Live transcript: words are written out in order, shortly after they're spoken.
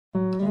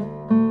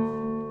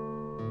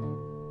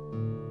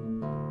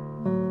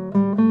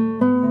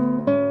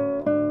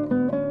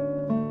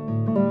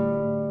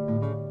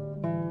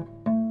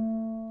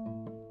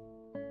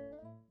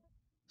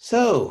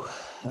So,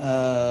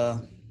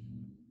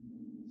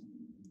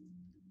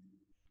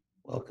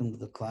 welcome to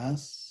the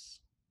class.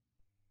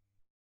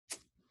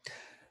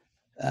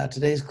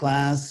 Today's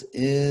class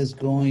is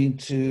going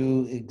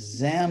to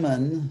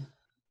examine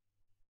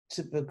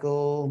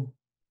typical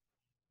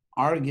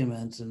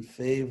arguments in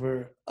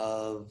favor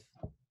of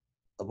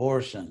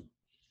abortion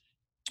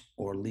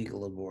or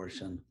legal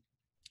abortion.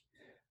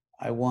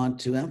 I want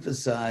to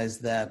emphasize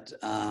that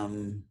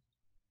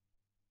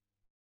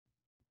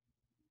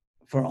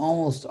for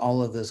almost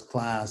all of this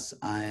class,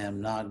 I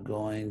am not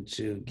going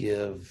to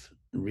give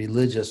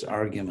religious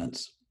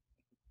arguments.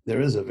 There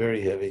is a very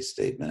heavy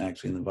statement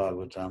actually in the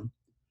Bhagavatam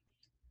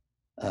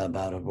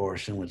about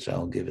abortion, which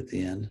I'll give at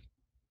the end.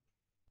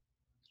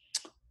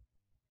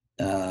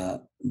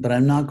 But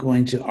I'm not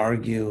going to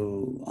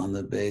argue on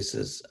the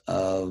basis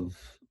of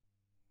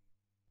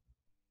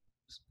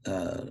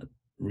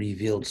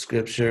revealed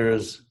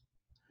scriptures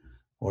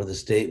or the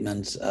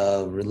statements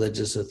of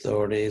religious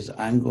authorities.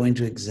 I'm going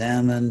to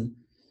examine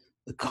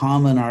the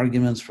common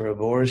arguments for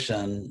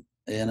abortion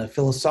in a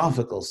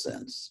philosophical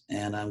sense.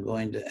 And I'm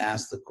going to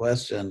ask the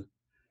question,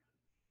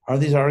 are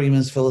these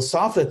arguments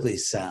philosophically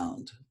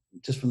sound?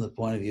 Just from the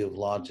point of view of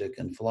logic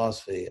and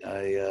philosophy,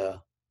 I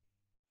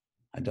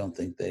don't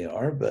think they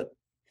are, but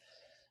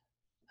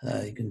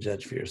you can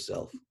judge for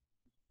yourself.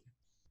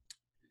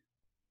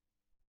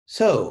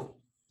 So,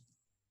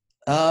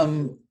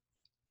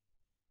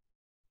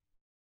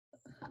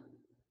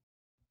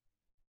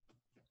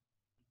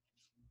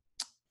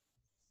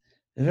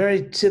 a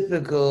very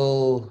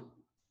typical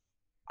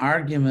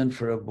argument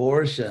for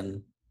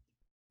abortion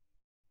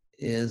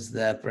is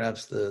that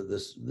perhaps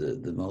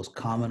the most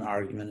common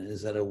argument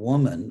is that a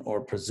woman,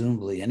 or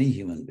presumably any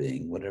human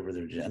being, whatever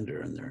their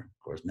gender, and there are, of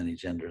course, many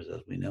genders,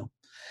 as we know,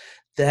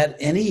 that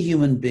any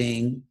human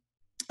being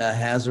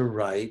has a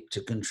right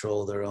to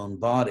control their own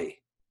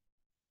body.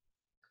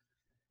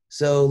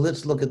 So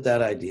let's look at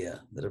that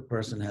idea, that a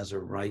person has a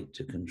right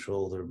to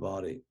control their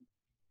body.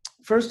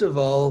 First of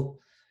all,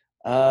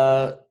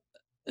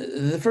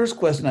 the first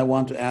question I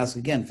want to ask,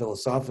 again,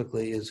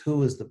 philosophically, is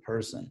who is the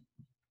person?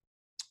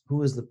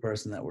 Who is the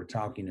person that we're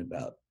talking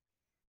about?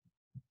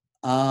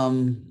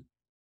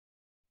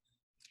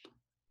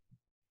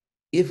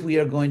 If we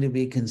are going to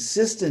be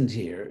consistent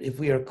here, if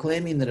we are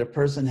claiming that a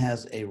person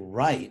has a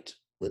right,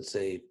 let's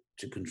say,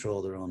 to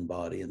control their own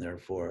body and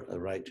therefore a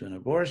right to an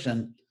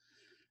abortion,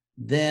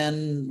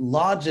 then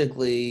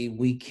logically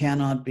we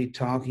cannot be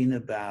talking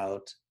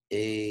about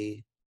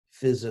a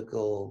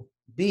physical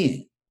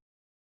being.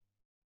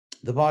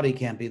 The body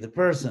can't be the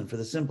person for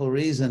the simple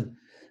reason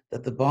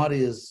that the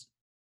body is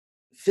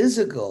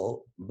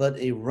physical, but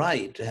a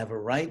right, to have a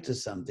right to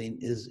something,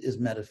 is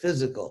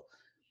metaphysical.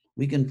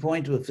 We can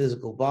point to a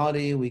physical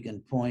body, we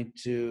can point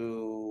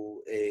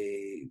to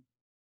a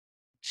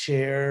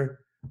chair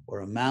or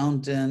a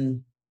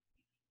mountain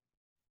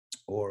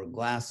or a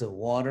glass of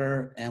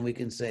water, and we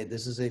can say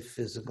this is a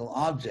physical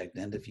object.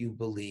 And if you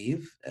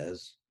believe,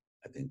 as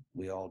I think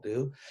we all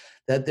do,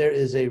 that there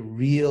is a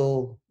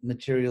real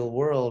material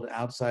world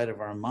outside of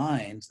our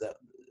minds, that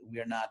we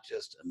are not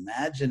just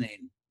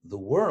imagining the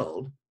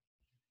world,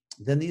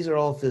 then these are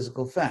all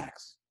physical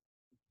facts.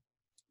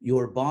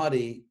 Your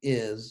body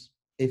is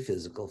a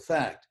physical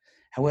fact.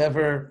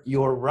 However,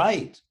 your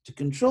right to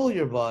control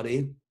your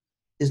body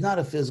is not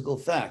a physical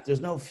fact. There's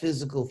no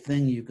physical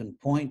thing you can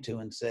point to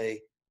and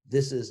say,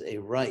 this is a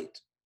right.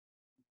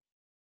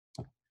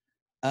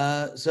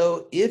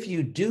 So if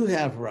you do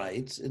have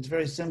rights, it's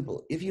very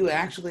simple. If you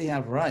actually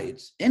have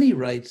rights, any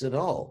rights at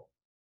all,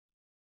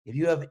 if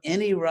you have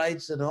any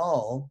rights at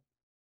all,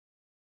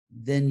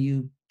 then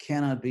you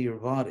cannot be your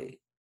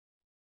body,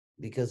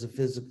 because a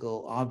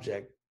physical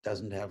object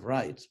doesn't have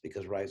rights,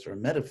 because rights are a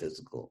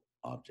metaphysical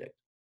object.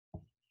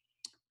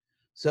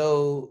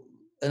 So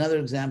another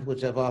example,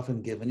 which I've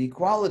often given,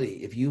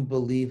 equality. If you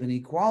believe in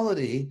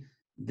equality,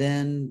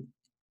 then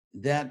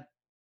that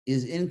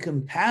is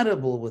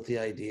incompatible with the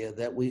idea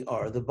that we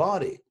are the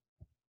body.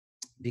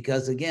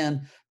 Because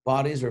again,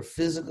 bodies are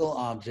physical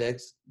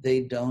objects. They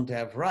don't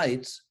have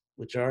rights,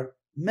 which are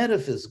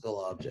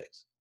metaphysical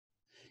objects.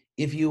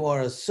 If you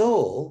are a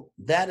soul,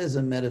 that is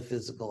a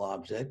metaphysical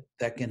object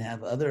that can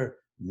have other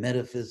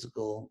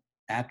metaphysical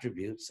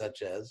attributes,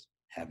 such as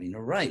having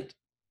a right.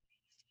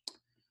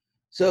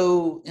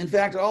 So, in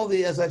fact,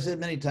 as I've said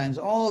many times,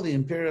 all the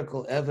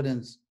empirical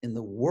evidence in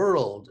the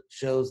world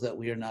shows that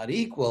we are not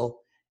equal,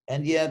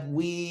 and yet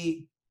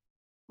we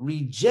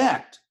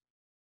reject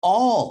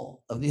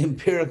all of the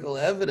empirical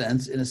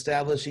evidence in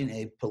establishing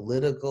a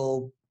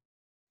political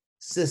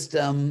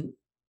system,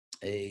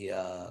 a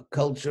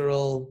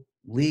cultural,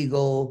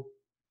 legal,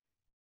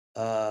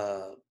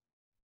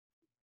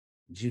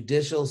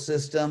 judicial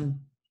system,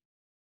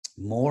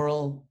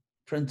 moral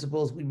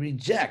principles. We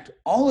reject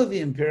all of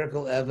the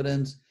empirical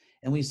evidence,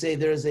 and we say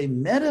there is a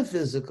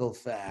metaphysical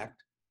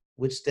fact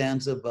which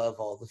stands above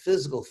all the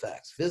physical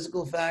facts.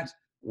 Physical facts,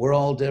 we're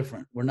all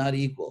different. We're not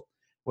equal.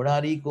 We're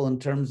not equal in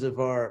terms of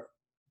our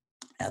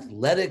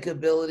athletic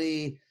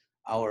ability,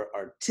 our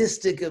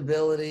artistic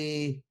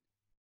ability,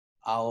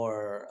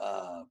 our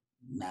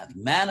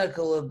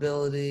mathematical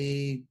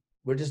ability.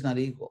 We're just not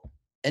equal.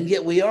 And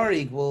yet we are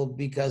equal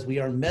because we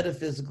are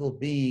metaphysical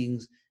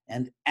beings.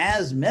 And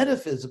as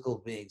metaphysical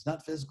beings,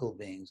 not physical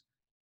beings,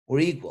 we're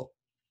equal.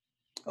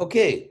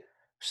 Okay,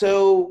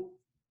 so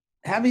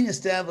having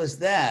established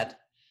that,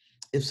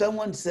 if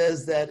someone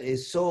says that a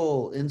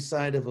soul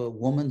inside of a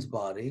woman's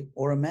body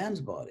or a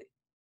man's body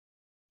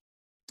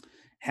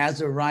has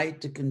a right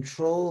to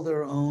control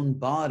their own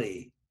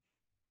body,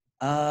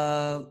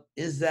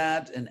 is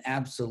that an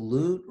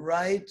absolute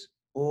right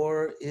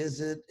or is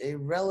it a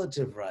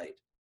relative right?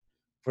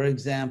 For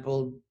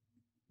example,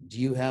 do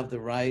you have the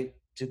right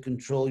to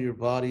control your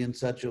body in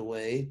such a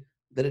way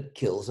that it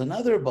kills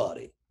another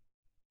body?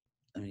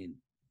 I mean,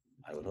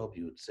 I hope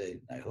you would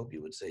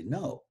say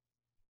no.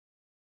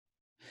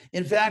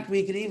 In fact,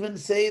 we could even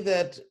say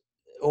that,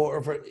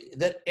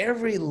 that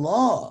every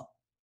law,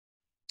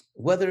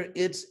 whether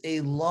it's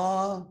a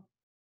law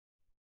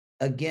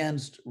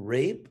against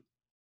rape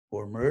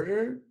or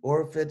murder,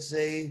 or if it's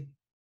a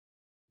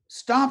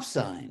stop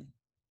sign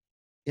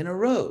in a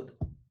road,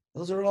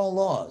 those are all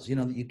laws. You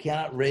know, that you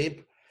cannot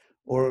rape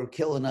or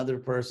kill another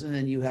person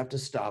and you have to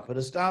stop at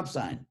a stop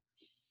sign.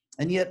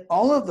 And yet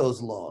all of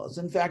those laws,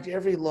 in fact,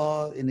 every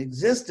law in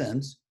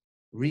existence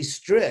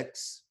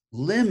restricts,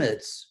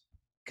 limits,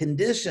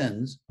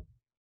 conditions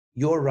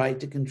your right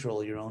to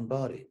control your own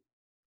body.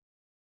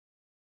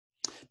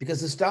 Because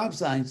the stop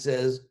sign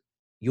says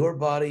your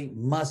body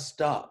must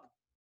stop.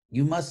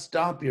 You must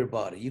stop your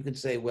body. You could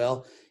say,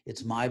 well,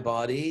 it's my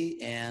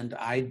body and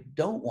I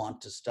don't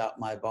want to stop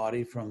my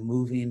body from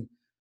moving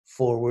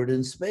forward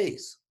in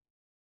space.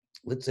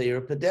 Let's say you're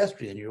a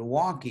pedestrian, you're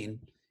walking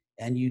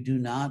and you do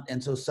not,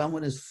 and so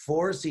someone is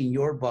forcing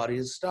your body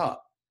to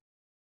stop.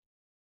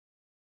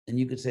 And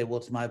you could say, well,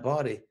 it's my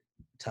body,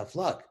 tough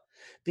luck.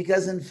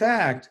 Because in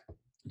fact,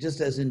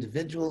 just as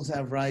individuals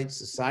have rights,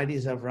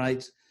 societies have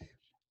rights,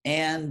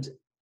 and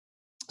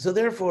so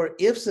therefore,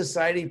 if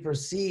society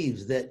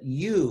perceives that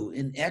you,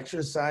 in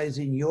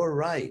exercising your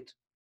right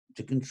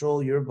to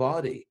control your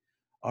body,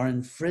 are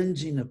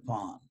infringing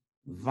upon,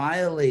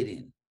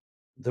 violating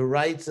the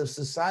rights of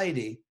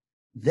society,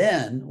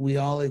 then we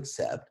all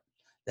accept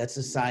that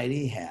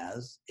society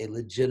has a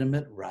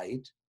legitimate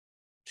right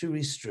to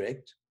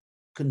restrict,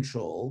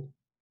 control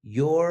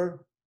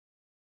your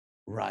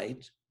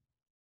right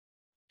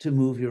to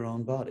move your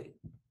own body.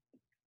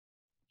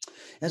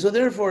 And so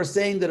therefore,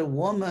 saying that a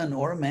woman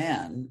or a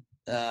man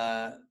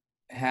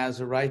has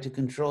a right to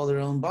control their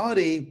own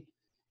body,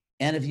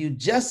 and if you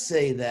just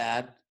say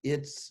that,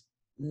 it's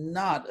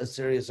not a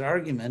serious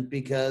argument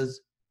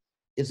because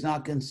it's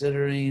not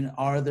considering,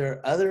 are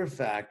there other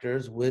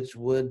factors which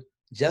would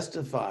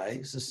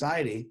justify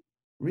society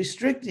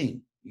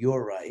restricting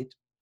your right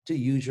to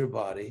use your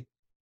body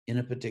in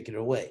a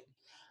particular way?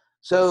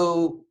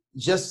 So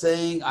just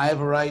saying I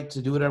have a right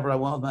to do whatever I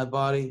want with my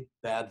body,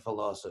 bad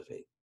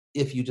philosophy,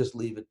 if you just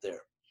leave it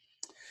there.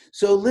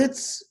 So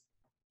let's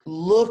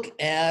look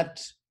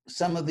at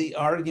some of the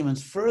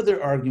arguments,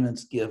 further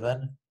arguments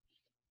given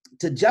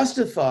to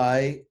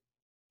justify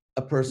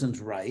a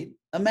person's right,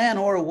 a man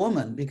or a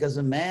woman, because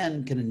a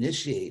man can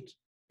initiate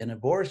an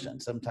abortion.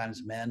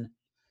 Sometimes men,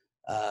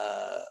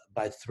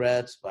 by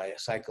threats, by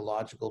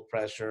psychological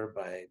pressure,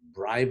 by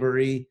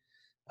bribery,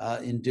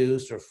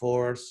 induce or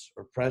force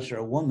or pressure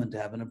a woman to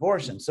have an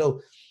abortion.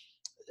 So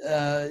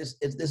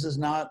this is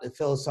not a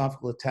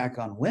philosophical attack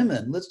on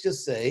women. Let's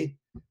just say,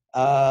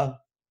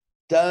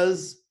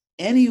 does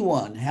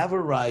anyone have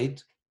a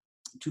right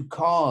to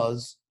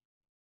cause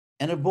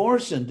an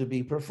abortion to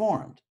be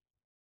performed?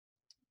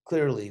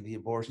 Clearly, the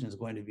abortion is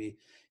going to be,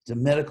 it's a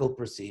medical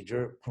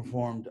procedure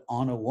performed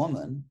on a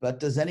woman, but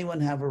does anyone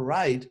have a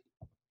right?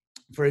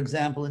 For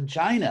example, in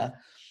China,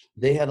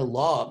 they had a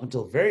law up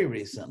until very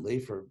recently,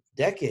 for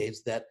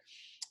decades, that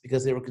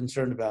because they were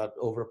concerned about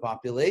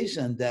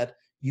overpopulation, that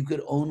you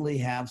could only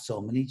have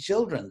so many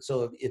children.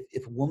 So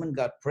if a woman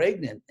got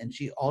pregnant and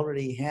she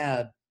already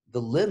had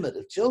the limit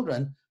of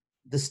children,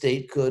 the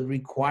state could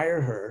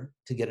require her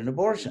to get an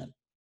abortion.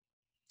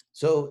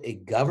 So a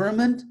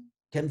government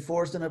can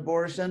force an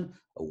abortion,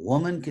 a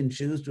woman can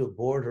choose to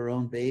abort her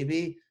own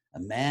baby, a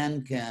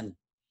man can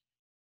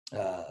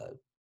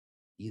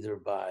either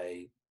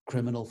by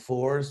criminal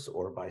force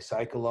or by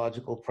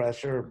psychological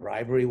pressure,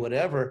 bribery,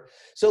 whatever.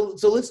 So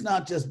let's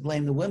not just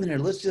blame the women here.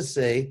 Let's just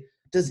say,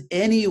 does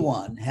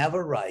anyone have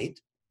a right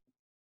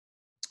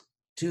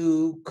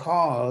to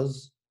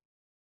cause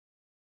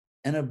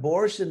an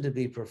abortion to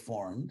be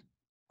performed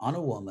on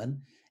a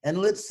woman? And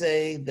let's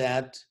say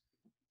that,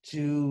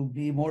 to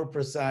be more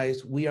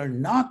precise, we are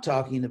not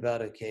talking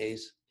about a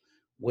case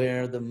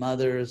where the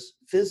mother's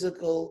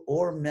physical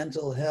or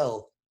mental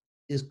health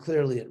is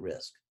clearly at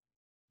risk.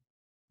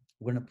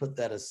 We're going to put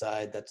that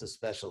aside. That's a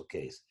special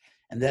case.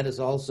 And that is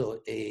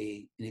also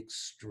an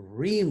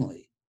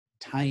extremely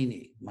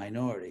tiny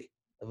minority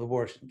of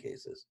abortion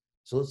cases.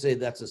 So let's say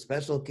that's a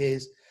special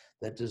case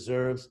that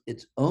deserves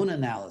its own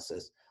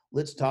analysis.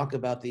 Let's talk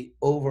about the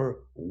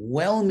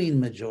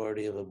overwhelming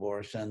majority of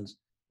abortions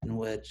in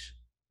which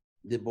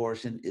the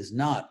abortion is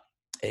not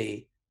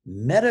a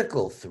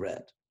medical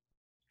threat,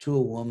 to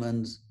a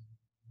woman's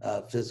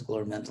physical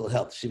or mental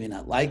health. She may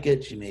not like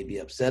it. She may be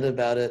upset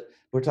about it.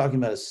 We're talking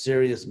about a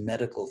serious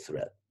medical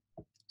threat,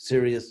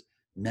 serious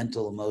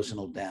mental,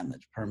 emotional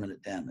damage,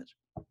 permanent damage.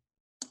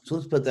 So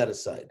let's put that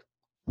aside.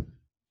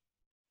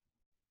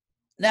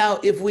 Now,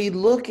 if we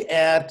look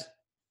at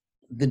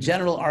the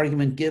general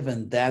argument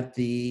given that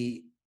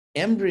the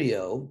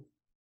embryo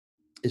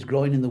is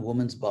growing in the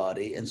woman's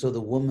body, and so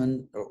the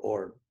woman,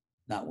 or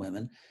not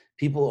women,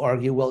 people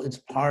argue, well, it's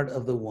part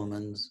of the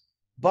woman's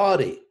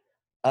body.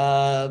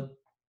 Now,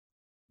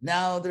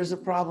 there's a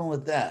problem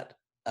with that,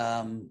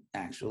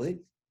 actually.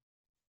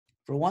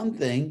 For one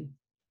thing,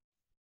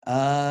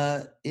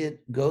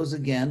 it goes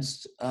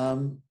against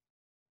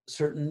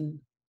certain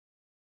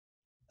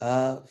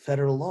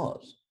federal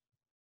laws.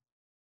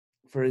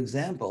 For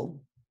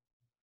example,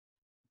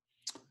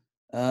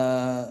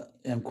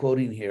 I'm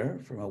quoting here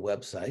from a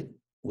website,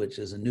 which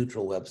is a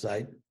neutral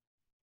website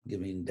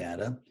giving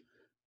data.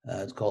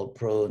 It's called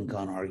Pro and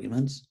Con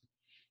Arguments,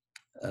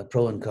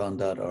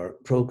 procon.org.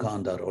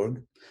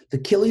 The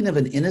killing of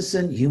an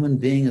innocent human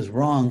being is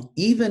wrong,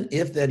 even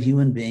if that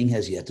human being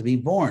has yet to be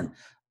born.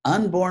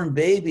 Unborn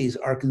babies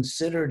are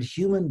considered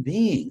human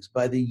beings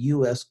by the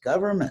US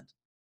government.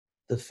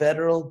 The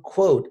federal,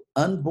 quote,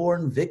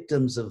 Unborn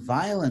Victims of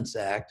Violence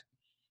Act,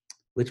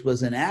 which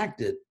was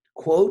enacted,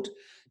 quote,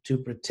 to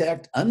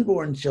protect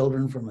unborn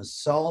children from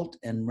assault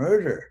and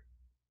murder,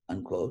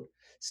 unquote,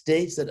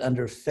 states that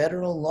under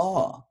federal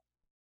law,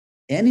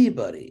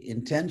 anybody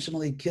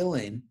intentionally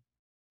killing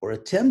or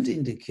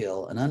attempting to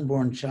kill an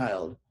unborn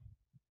child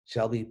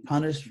shall be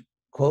punished,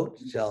 quote,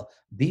 shall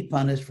be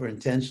punished for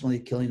intentionally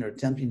killing or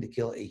attempting to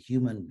kill a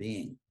human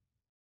being.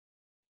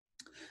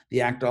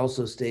 The act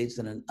also states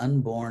that an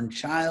unborn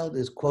child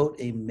is, quote,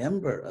 a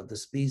member of the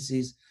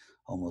species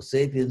Homo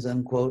sapiens,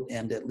 unquote,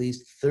 and at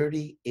least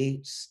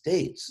 38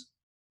 states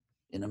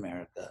in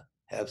America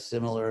have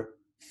similar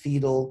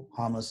fetal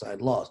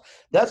homicide laws.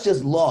 That's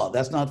just law.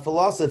 That's not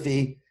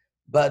philosophy,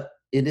 but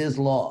it is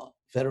law,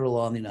 federal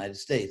law in the United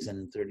States and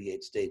in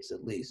 38 states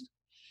at least.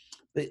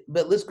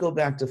 But let's go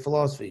back to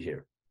philosophy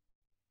here.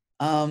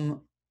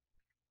 The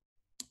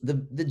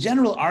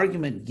general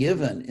argument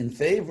given in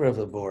favor of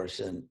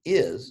abortion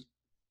is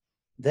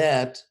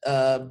that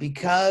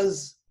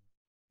because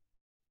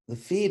the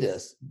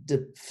fetus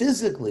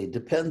physically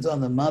depends on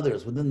the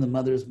mother's, within the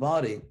mother's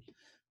body,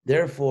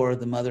 therefore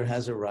the mother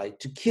has a right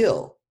to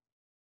kill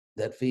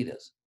that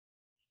fetus.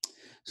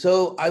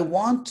 So I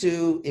want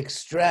to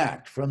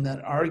extract from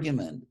that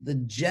argument the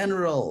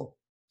general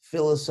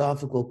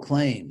philosophical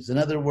claims. In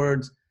other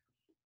words,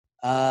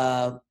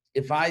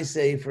 if I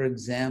say, for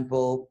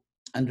example,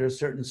 under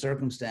certain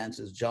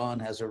circumstances, John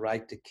has a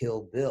right to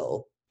kill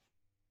Bill,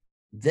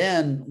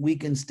 then we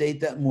can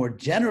state that more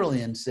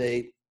generally and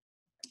say,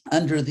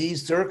 under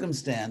these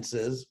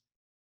circumstances,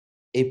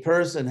 a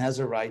person has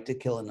a right to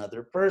kill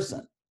another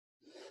person.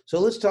 So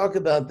let's talk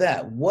about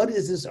that. What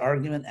is this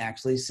argument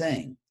actually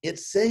saying?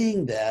 It's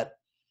saying that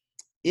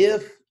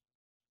if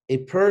a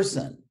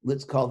person,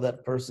 let's call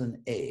that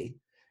person A,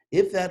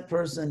 if that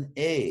person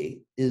A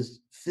is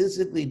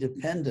physically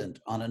dependent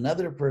on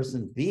another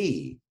person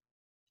B,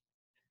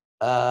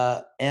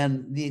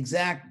 and the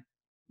exact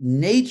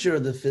nature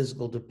of the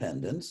physical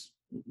dependence,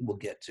 we'll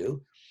get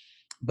to,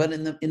 but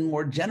in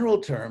more general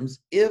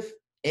terms, if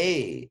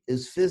A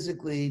is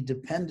physically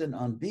dependent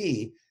on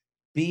B,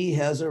 B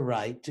has a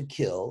right to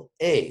kill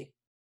A.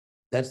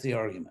 That's the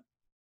argument.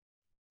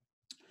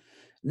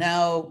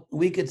 Now,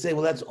 we could say,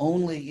 well, that's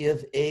only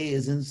if A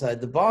is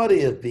inside the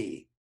body of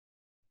B.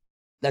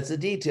 That's a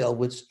detail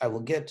which I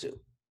will get to.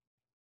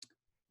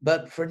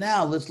 But for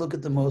now, let's look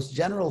at the most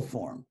general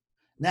form.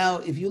 Now,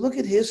 if you look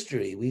at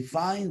history, we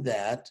find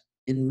that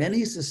in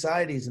many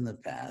societies in the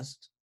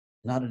past,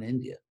 not in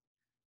India,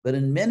 but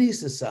in many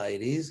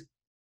societies,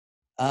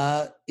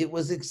 it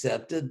was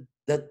accepted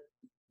that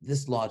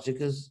this logic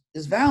is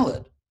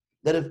valid,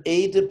 that if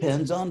A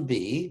depends on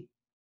B,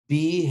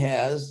 B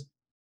has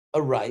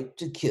a right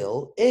to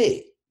kill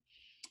A.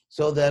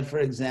 So that, for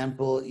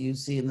example, you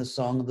see in the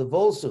Song of the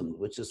Volsung,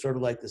 which is sort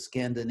of like the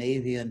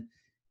Scandinavian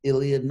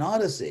Iliad and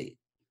Odyssey,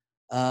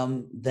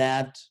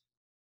 that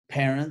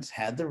parents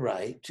had the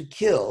right to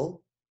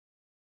kill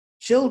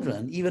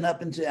children, even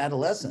up into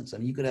adolescence. I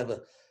mean, you could have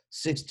a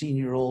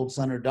 16-year-old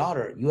son or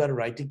daughter. You had a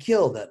right to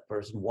kill that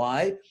person.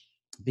 Why?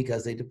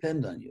 Because they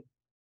depend on you.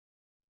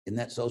 In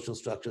that social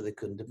structure, they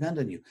couldn't depend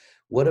on you.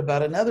 What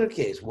about another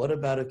case? What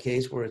about a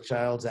case where a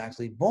child's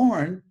actually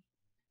born,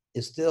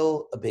 is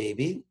still a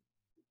baby,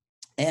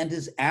 and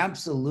is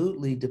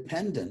absolutely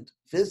dependent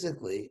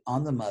physically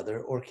on the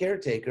mother or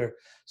caretaker,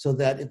 so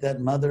that if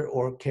that mother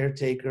or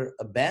caretaker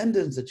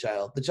abandons the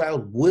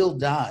child will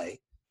die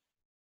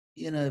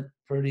in a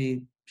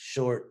pretty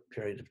short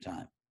period of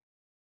time.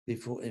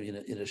 Before,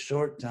 in a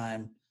short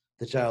time,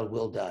 the child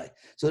will die.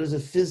 So there's a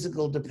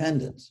physical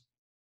dependence.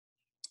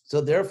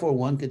 So therefore,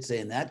 one could say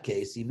in that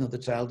case, even though the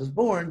child is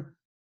born,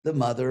 the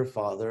mother,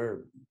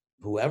 father,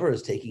 whoever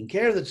is taking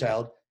care of the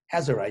child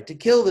has a right to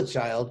kill the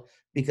child,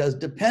 because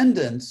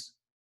dependence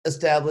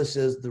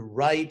establishes the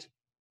right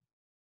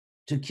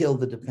to kill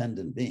the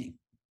dependent being.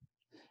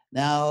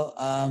 Now,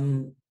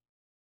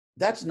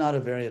 that's not a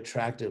very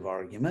attractive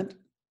argument.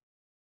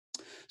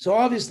 So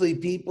obviously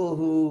people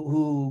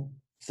who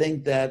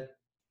think that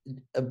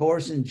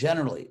abortion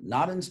generally,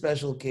 not in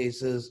special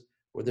cases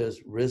where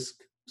there's risk,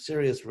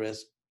 serious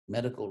risk,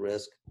 medical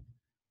risk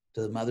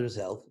to the mother's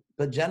health,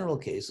 but general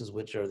cases,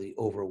 which are the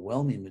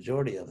overwhelming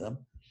majority of them,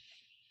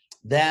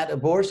 that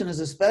abortion is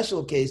a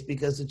special case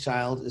because the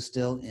child is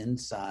still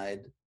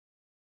inside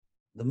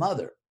the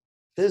mother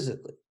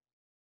physically.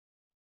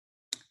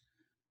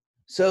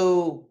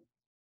 So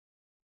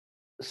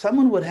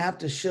someone would have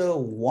to show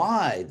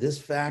why this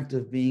fact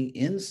of being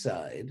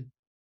inside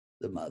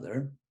the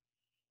mother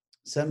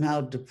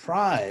somehow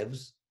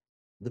deprives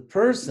the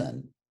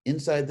person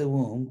inside the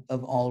womb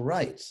of all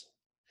rights.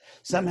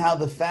 Somehow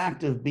the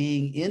fact of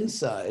being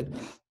inside,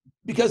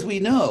 because we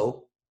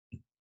know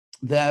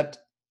that,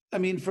 I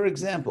mean, for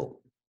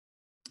example,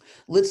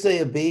 let's say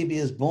a baby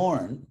is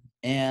born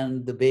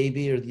and the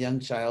baby or the young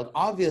child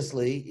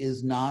obviously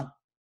is not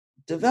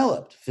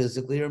developed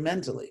physically or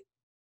mentally.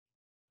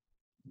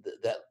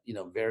 That, you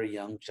know, very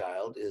young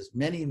child is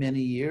many,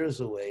 many years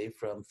away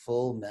from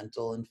full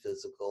mental and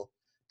physical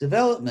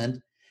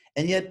development.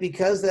 And yet,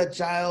 because that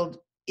child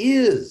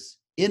is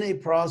in a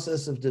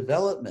process of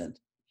development,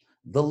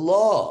 the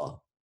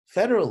law,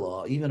 federal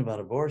law, even about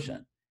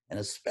abortion, and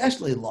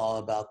especially law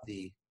about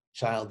the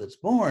child that's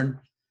born,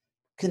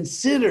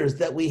 considers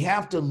that we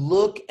have to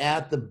look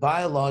at the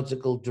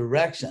biological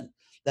direction,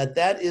 that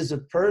that is a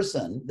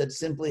person that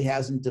simply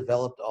hasn't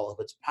developed all of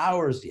its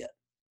powers yet.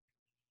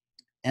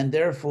 And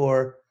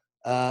therefore,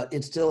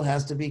 it still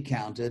has to be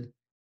counted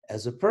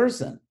as a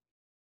person.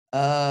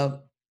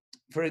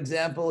 For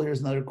example, here's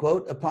another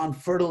quote: upon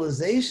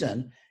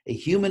fertilization, a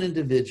human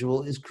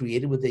individual is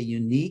created with a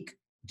unique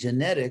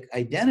genetic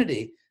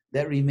identity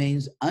that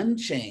remains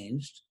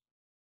unchanged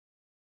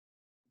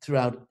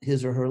throughout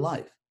his or her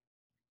life.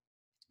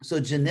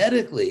 So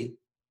genetically,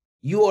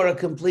 you are a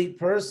complete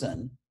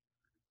person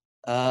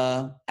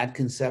at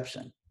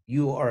conception.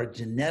 You are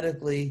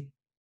genetically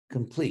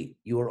complete.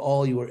 You are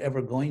all you are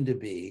ever going to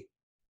be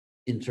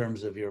in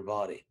terms of your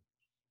body.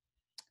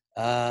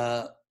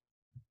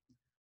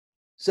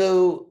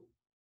 So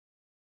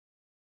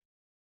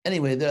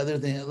anyway, the other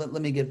thing,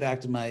 let me get back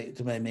to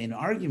my main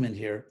argument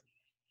here.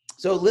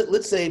 So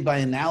let's say by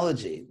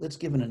analogy, let's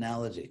give an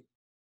analogy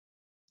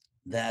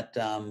that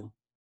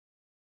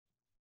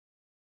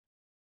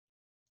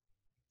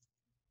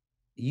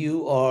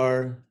you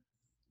are,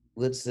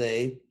 let's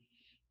say,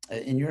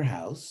 in your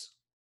house,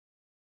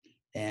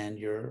 and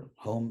your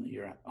home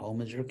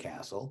is your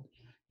castle.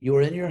 You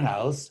are in your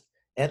house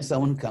and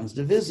someone comes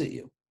to visit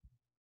you.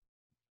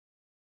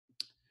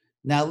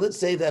 Now, let's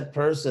say that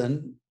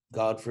person,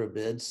 God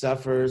forbid,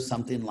 suffers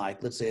something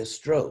like, let's say, a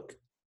stroke,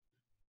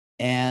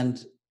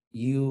 and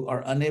you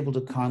are unable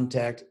to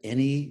contact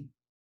any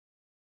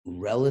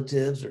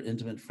relatives or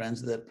intimate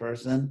friends of that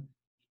person,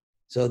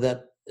 so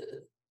that,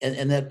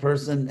 and that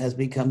person has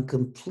become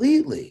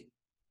completely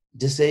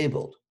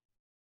disabled.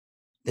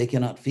 They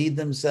cannot feed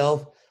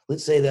themselves.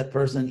 Let's say that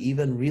person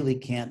even really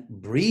can't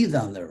breathe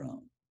on their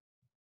own.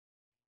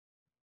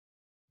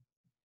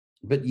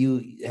 But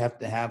you have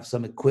to have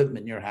some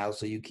equipment in your house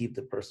so you keep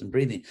the person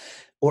breathing.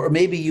 Or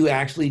maybe you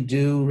actually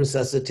do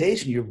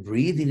resuscitation. You're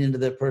breathing into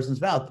that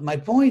person's mouth. My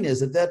point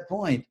is, at that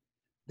point,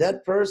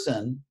 that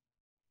person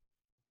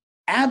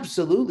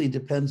absolutely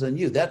depends on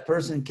you. That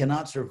person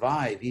cannot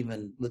survive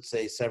even, let's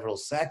say, several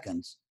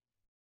seconds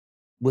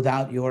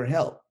without your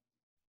help.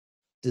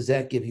 Does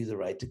that give you the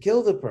right to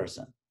kill the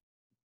person?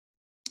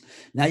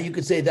 Now, you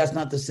could say that's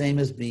not the same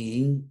as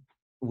being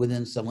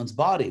within someone's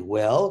body.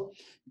 Well,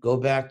 go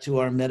back to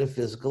our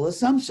metaphysical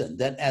assumption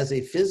that as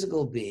a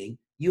physical being,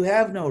 you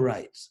have no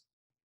rights.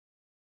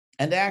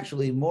 And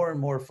actually, more and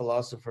more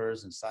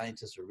philosophers and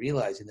scientists are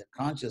realizing that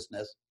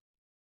consciousness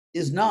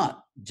is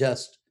not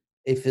just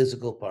a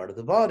physical part of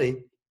the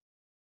body.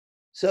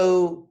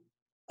 So,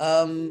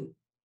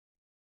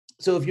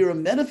 so if you're a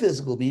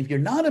metaphysical being, if you're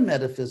not a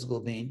metaphysical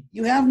being,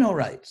 you have no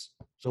rights.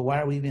 So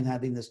why are we even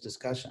having this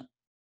discussion?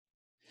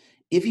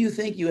 If you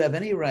think you have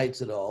any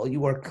rights at all,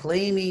 you are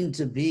claiming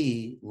to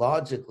be,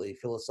 logically,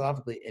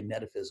 philosophically, a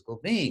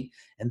metaphysical being.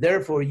 And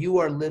therefore, you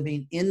are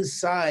living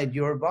inside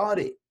your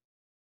body.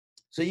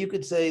 So you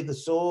could say the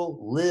soul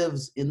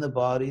lives in the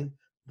body.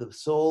 The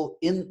soul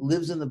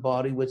lives in the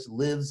body, which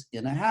lives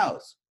in a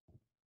house.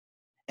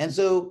 And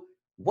so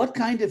what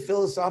kind of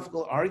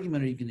philosophical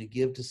argument are you going to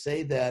give to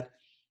say that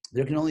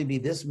there can only be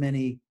this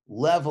many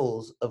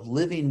levels of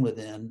living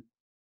within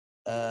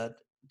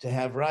to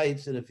have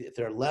rights, and if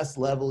there are less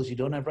levels, you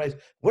don't have rights?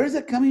 Where is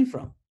it coming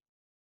from?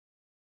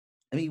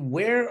 I mean,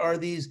 where are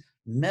these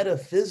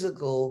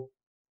metaphysical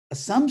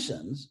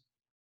assumptions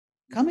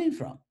coming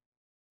from?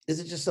 Is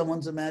it just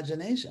someone's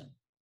imagination?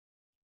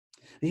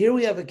 Here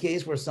we have a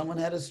case where someone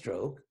had a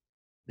stroke.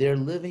 They're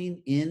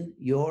living in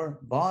your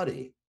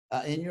body,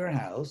 in your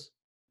house.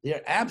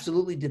 They're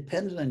absolutely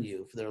dependent on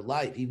you for their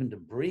life, even to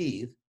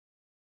breathe.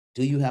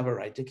 Do you have a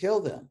right to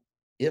kill them?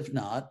 If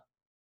not,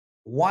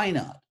 why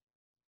not?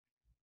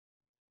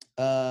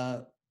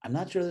 I'm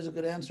not sure there's a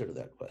good answer to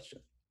that question.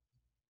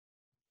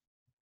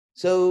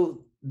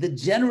 So the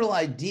general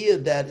idea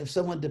that if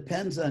someone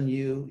depends on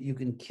you, you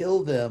can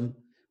kill them,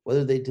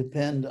 whether they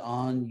depend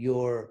on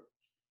your,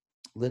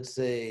 let's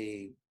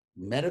say,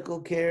 medical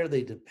care,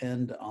 they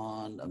depend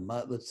on,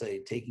 let's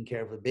say, taking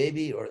care of a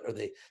baby, or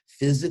they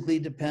physically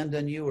depend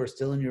on you or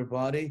still in your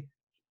body,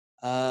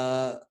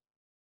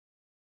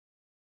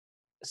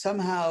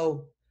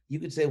 somehow you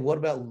could say, what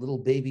about little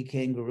baby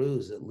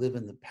kangaroos that live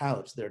in the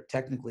pouch? They're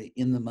technically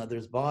in the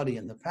mother's body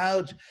in the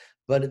pouch,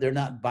 but they're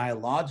not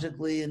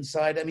biologically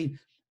inside. I mean,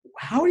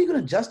 how are you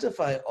going to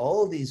justify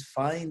all of these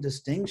fine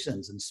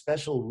distinctions and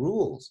special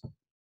rules?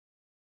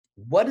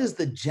 What is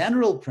the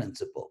general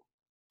principle?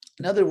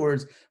 In other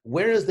words,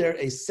 where is there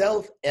a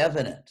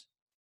self-evident,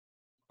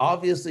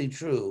 obviously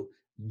true,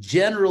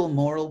 general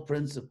moral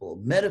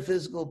principle,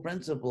 metaphysical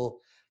principle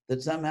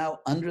that somehow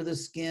under the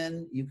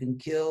skin you can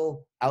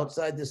kill,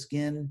 outside the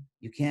skin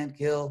you can't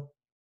kill?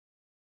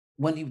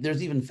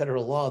 There's even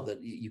federal law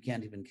that you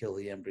can't even kill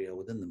the embryo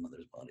within the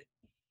mother's body.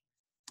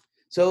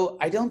 So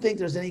I don't think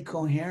there's any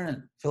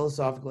coherent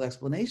philosophical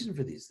explanation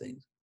for these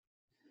things.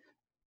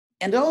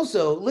 And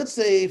also, let's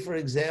say, for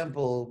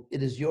example,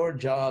 it is your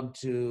job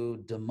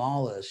to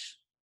demolish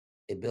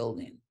a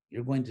building.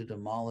 You're going to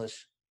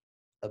demolish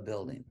a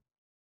building.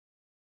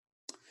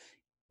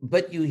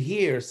 But you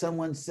hear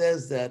someone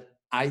says that,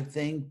 I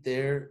think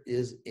there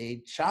is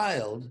a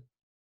child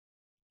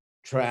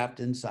trapped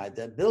inside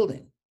that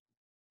building.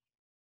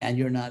 And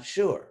you're not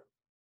sure.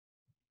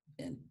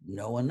 And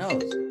no one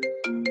knows.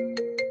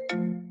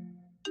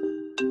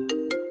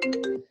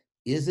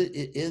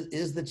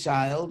 Is the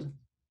child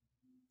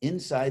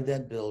inside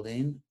that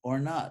building or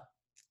not?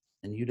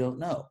 And you don't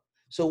know.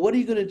 So what are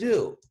you going to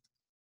do?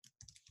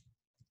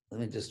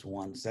 Let me just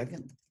 1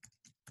 second.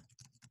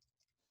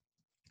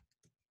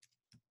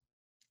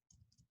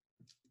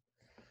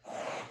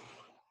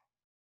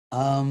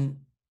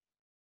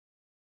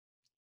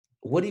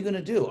 What are you going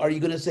to do? Are you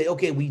going to say,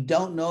 okay, we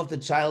don't know if the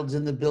child's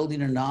in the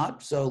building or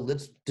not, so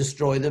let's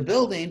destroy the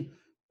building?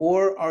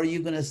 Or are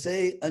you going to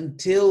say,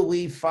 until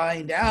we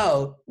find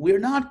out, we're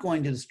not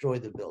going to destroy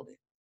the building?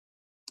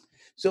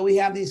 So we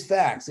have these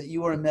facts that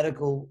you are a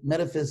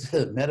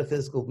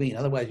metaphysical being.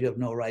 Otherwise, you have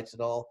no rights at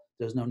all.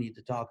 There's no need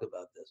to talk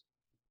about this.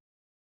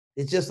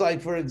 It's just like,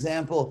 for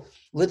example,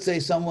 let's say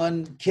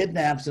someone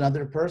kidnaps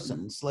another person,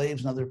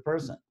 enslaves another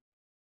person,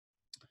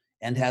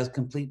 and has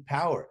complete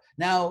power.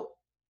 Now,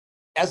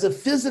 as a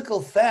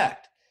physical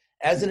fact,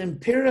 as an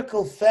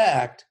empirical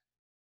fact,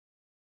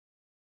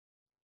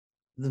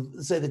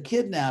 say the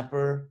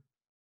kidnapper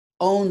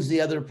owns the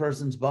other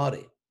person's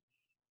body.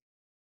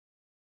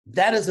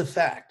 That is a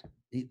fact.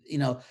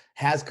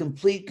 Has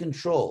complete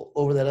control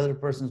over that other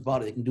person's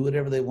body. They can do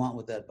whatever they want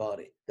with that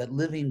body, that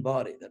living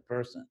body, that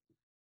person.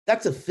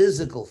 That's a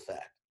physical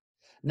fact.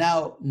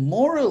 Now,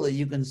 morally,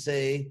 you can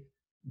say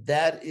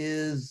that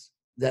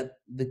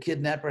the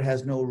kidnapper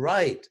has no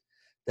right.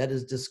 That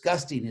is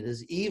disgusting. It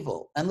is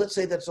evil. And let's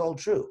say that's all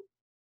true.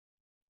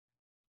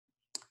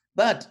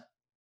 But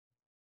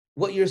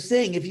what you're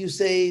saying, if you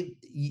say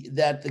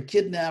that the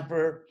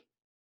kidnapper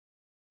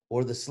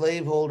or the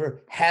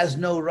slaveholder has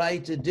no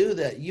right to do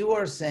that, you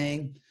are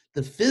saying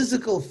the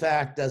physical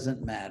fact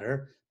doesn't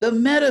matter. The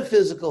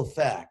metaphysical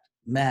fact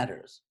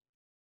matters.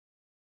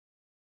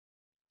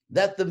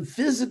 That the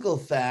physical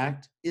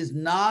fact is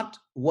not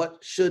what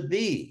should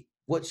be.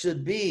 What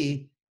should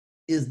be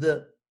is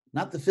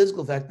not the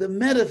physical fact, the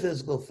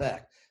metaphysical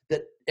fact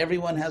that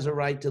everyone has a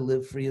right to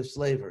live free of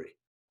slavery,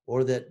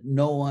 or that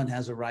no one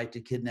has a right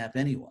to kidnap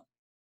anyone.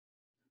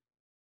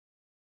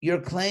 You're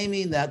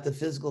claiming that the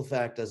physical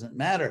fact doesn't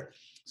matter.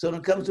 So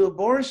when it comes to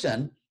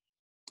abortion,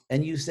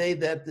 and you say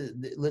that,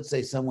 let's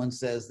say someone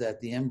says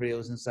that the embryo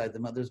is inside the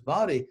mother's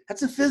body,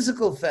 that's a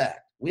physical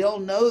fact. We all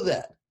know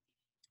that.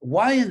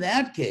 Why in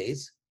that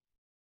case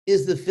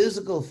is the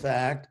physical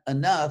fact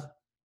enough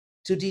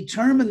to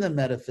determine the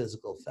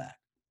metaphysical fact?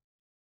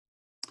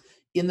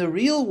 In the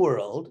real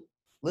world,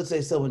 let's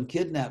say someone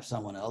kidnaps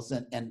someone else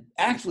and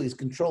actually is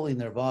controlling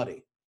their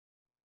body.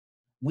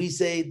 We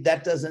say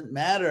that doesn't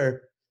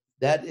matter.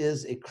 That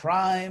is a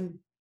crime.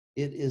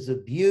 It is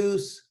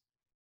abuse.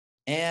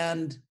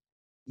 And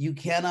you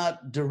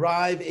cannot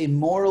derive a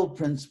moral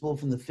principle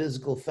from the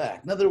physical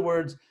fact. In other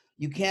words,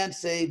 you can't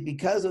say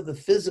because of the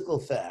physical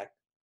fact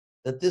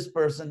that this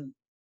person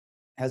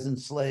has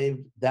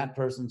enslaved that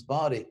person's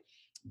body,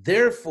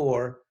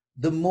 therefore,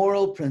 the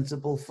moral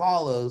principle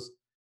follows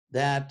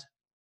that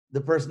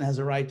the person has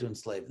a right to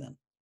enslave them.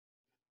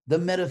 The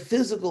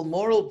metaphysical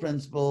moral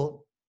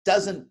principle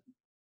doesn't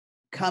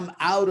come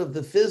out of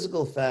the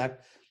physical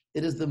fact.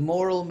 It is the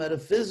moral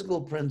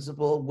metaphysical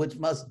principle which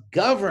must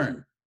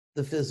govern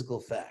the physical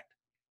fact.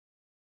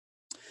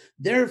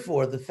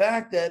 Therefore, the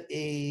fact that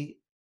a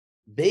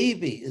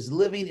baby is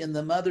living in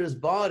the mother's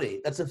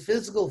body, that's a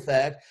physical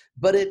fact,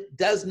 but it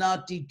does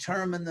not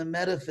determine the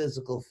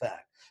metaphysical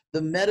fact.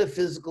 The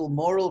metaphysical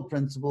moral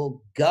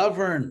principle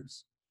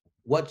governs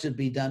what should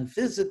be done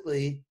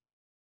physically,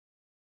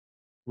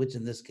 which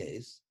in this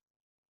case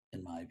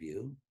in my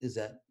view, is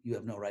that you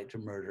have no right to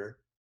murder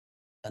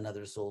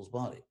another soul's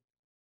body.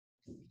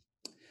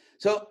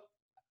 So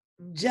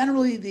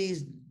generally,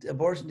 these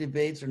abortion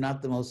debates are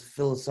not the most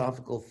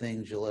philosophical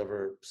things you'll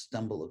ever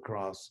stumble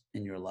across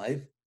in your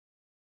life.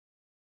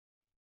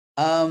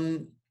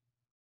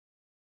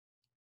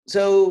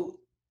 So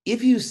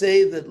if you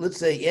say that, let's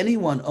say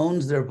anyone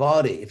owns their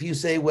body, if you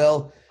say,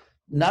 well,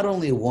 not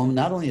only a woman,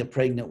 not only a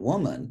pregnant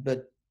woman,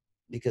 but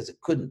because it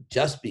couldn't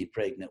just be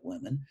pregnant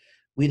women,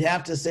 we'd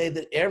have to say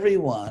that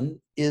everyone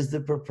is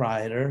the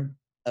proprietor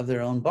of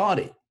their own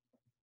body.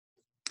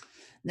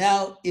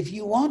 Now, if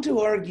you want to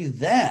argue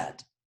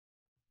that,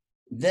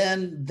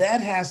 then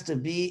that has to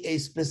be a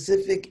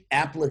specific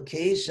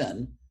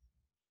application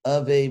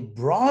of a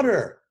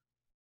broader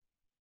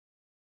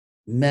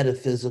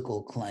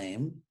metaphysical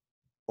claim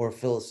or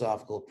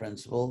philosophical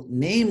principle,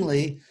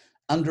 namely,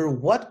 under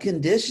what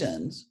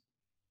conditions,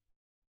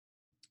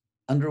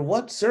 under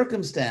what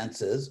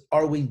circumstances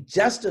are we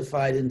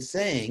justified in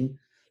saying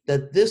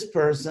that this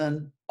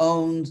person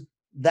owns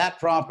that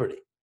property?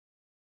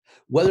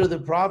 Whether the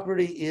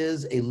property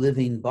is a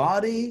living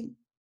body,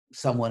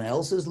 someone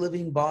else's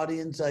living body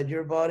inside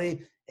your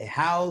body, a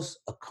house,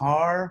 a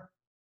car,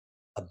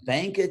 a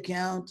bank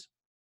account,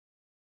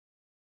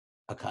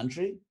 a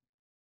country.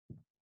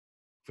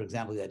 For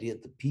example, the idea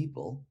that the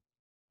people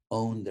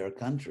own their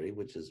country,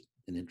 which is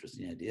an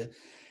interesting idea.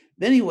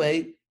 But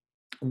anyway,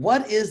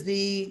 what is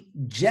the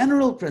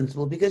general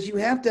principle? Because you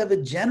have to have a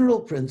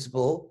general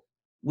principle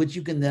which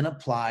you can then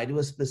apply to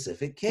a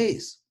specific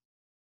case.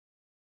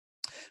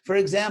 For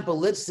example,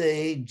 let's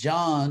say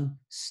John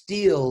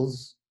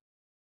steals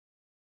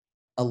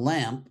a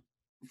lamp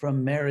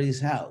from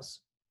Mary's house.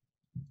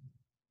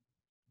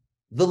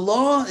 The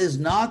law is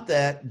not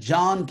that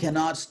John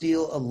cannot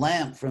steal a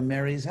lamp from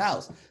Mary's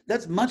house.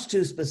 That's much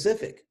too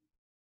specific.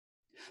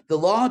 The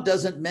law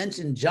doesn't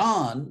mention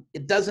John,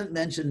 it doesn't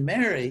mention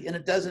Mary, and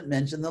it doesn't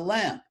mention the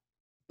lamp.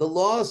 The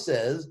law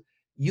says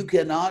you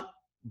cannot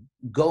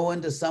go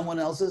into someone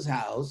else's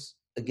house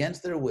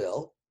against their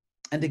will,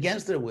 and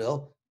against their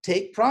will,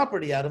 take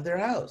property out of their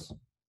house.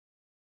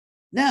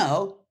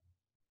 Now,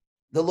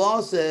 the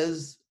law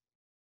says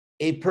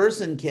a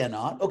person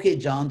cannot, okay,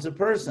 John's a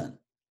person,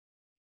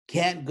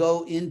 can't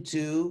go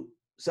into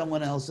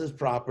someone else's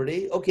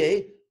property.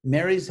 Okay,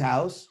 Mary's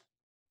house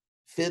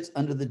fits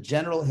under the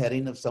general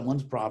heading of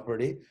someone's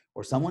property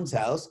or someone's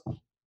house,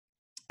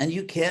 and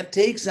you can't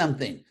take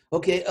something.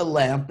 Okay, a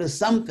lamp is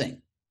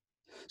something.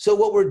 So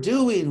what we're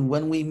doing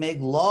when we make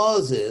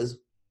laws is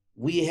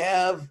we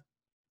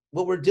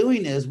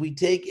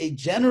take a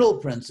general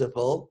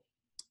principle,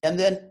 and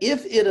then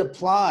if it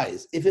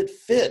applies, if it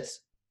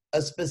fits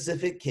a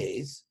specific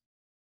case,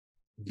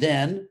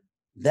 then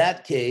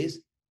that case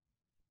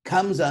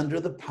comes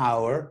under the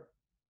power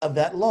of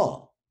that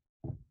law.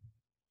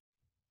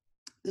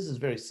 This is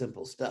very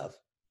simple stuff.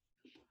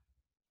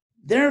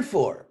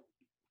 Therefore,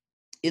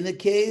 in the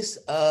case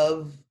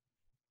of,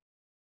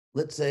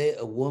 let's say,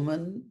 a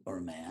woman or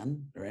a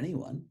man or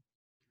anyone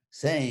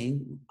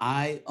saying,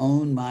 I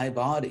own my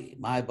body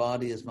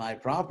is my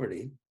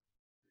property,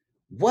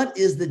 what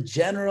is the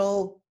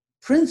general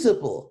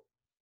principle,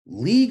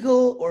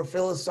 legal or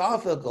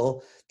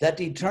philosophical, that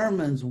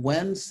determines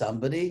when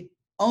somebody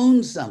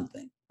owns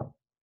something?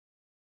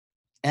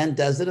 And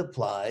does it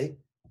apply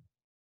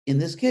in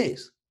this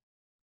case?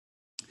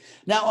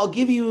 Now, I'll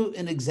give you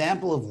an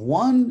example of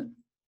one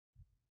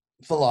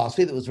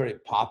philosophy that was very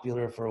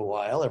popular for a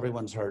while.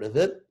 Everyone's heard of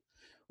it,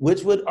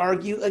 which would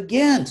argue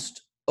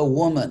against a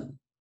woman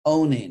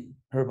owning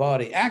her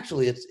body.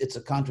 Actually, it's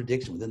a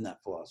contradiction within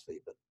that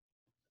philosophy, but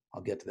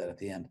I'll get to that at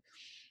the end.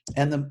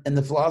 And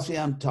the philosophy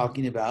I'm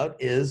talking about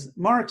is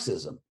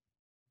Marxism.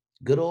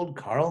 Good old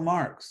Karl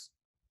Marx.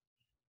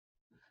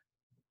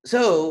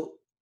 So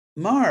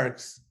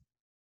Marx,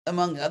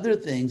 among other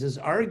things, is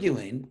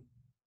arguing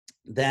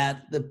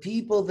that the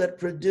people that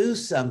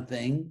produce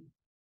something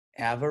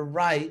have a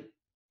right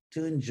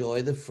to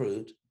enjoy the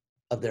fruit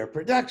of their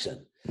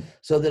production.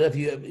 So that if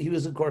he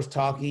was, of course,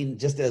 talking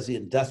just as the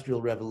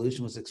Industrial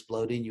Revolution was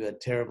exploding, you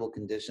had terrible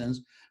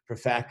conditions for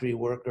factory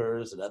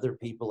workers and other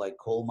people like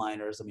coal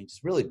miners. I mean,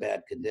 just really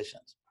bad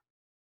conditions.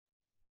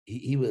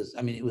 It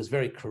was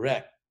very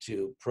correct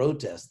to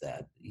protest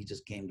that. He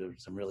just came to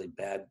some really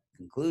bad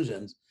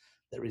conclusions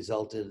that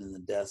resulted in the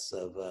deaths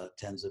of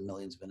tens of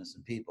millions of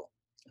innocent people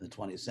in the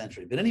 20th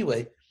century. But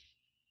anyway,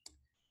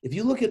 if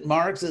you look at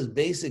Marx's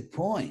basic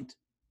point,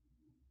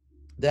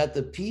 that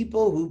the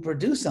people who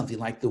produce something,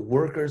 like the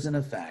workers in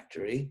a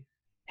factory,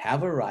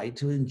 have a right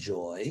to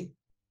enjoy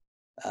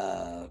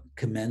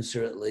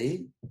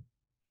commensurately,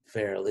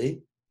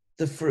 fairly,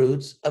 the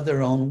fruits of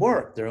their own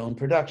work, their own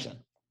production.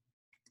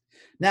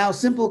 Now,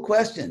 simple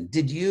question,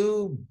 did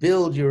you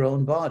build your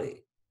own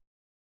body?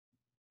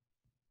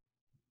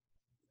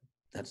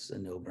 That's a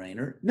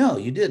no-brainer. No,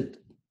 you didn't.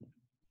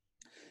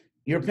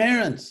 Your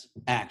parents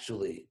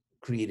actually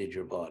created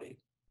your body.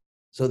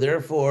 So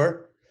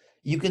therefore,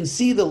 you can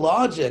see the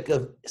logic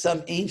of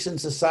some ancient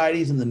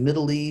societies in the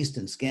Middle East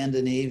and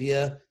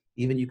Scandinavia,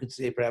 even you could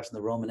say perhaps in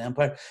the Roman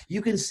Empire,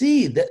 you can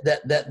see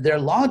that their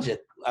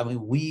logic, I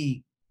mean,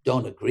 we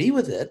don't agree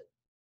with it,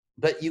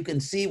 but you can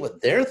see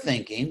what they're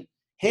thinking.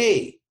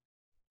 Hey,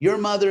 your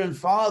mother and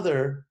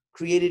father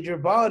created your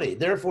body,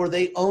 therefore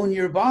they own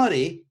your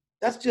body.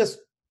 That's just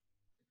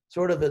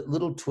sort of a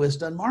little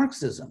twist on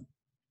Marxism,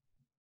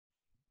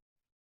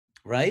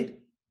 right?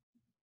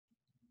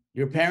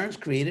 Your parents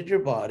created your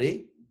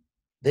body.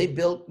 They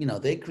built,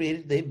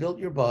 they built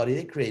your body,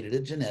 they created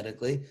it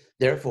genetically,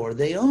 therefore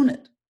they own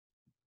it.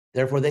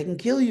 Therefore they can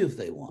kill you if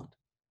they want.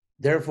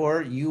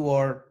 Therefore you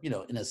are,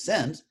 in a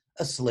sense,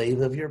 a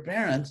slave of your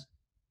parents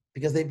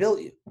because they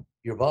built you,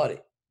 your body.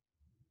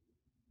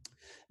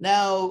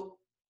 Now,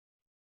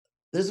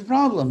 there's a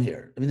problem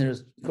here. I mean,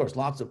 there's, of course,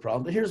 lots of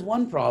problems, but here's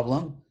one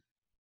problem.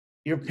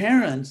 Your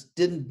parents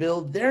didn't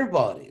build their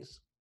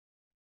bodies.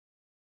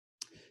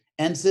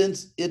 And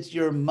since it's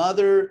your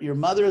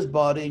mother's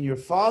body and your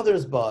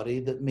father's body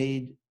that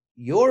made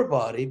your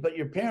body, but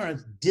your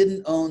parents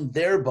didn't own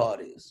their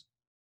bodies.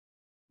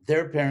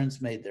 Their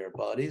parents made their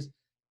bodies,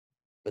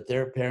 but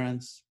their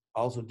parents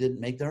also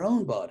didn't make their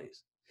own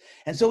bodies.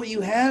 And so what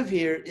you have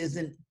here is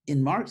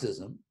in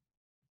Marxism,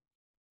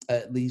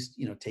 at least,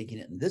 taking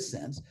it in this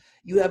sense,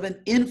 you have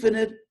an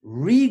infinite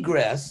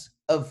regress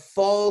of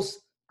false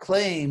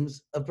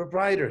claims of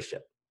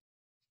proprietorship.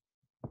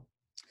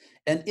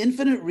 An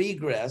infinite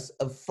regress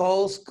of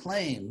false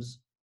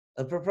claims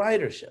of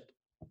proprietorship.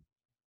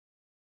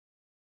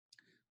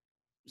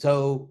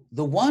 So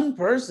the one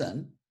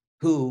person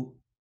who,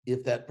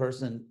 if that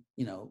person,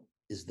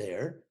 is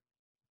there,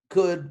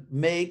 could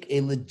make a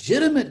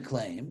legitimate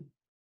claim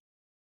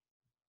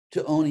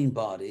to owning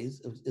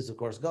bodies is, of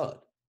course, God.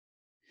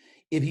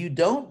 If you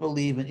don't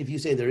believe in, if you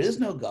say there is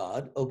no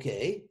God,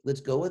 okay,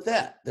 let's go with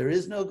that. There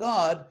is no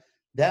God,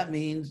 that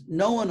means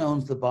no one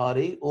owns the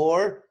body,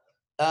 or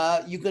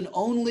you can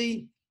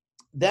only,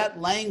 that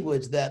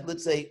language that,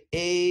 let's say,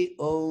 A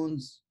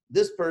owns,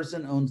 this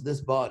person owns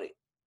this body.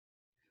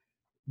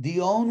 The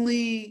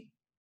only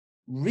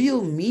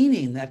real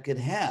meaning that could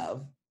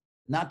have,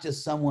 not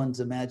just someone's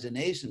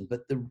imagination,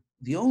 but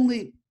the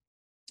only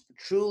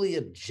truly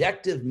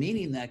objective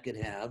meaning that could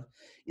have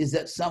is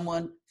that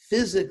someone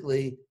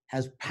physically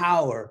has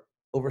power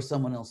over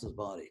someone else's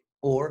body,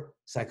 or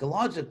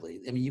psychologically.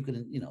 I mean, you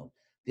can,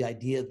 the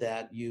idea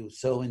that you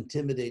so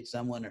intimidate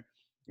someone or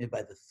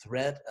by the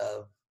threat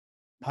of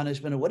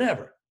punishment or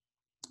whatever,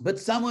 but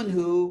someone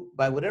who,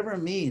 by whatever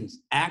means,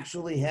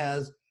 actually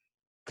has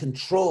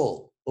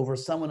control over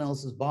someone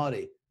else's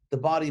body, the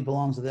body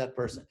belongs to that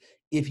person.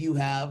 If you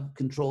have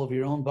control of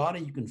your own body,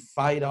 you can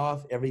fight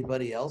off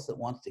everybody else that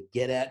wants to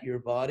get at your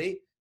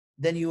body,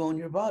 then you own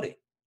your body.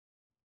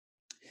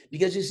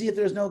 Because you see, if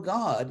there's no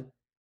God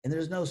and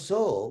there's no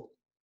soul,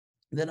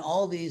 then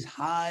all these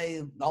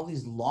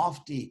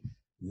lofty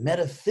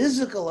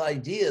metaphysical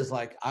ideas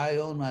like I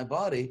own my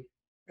body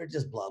are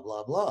just blah,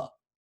 blah, blah.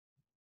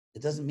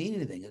 It doesn't mean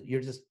anything.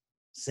 You're just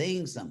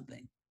saying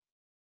something.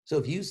 So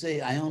if you say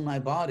I own my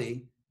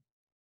body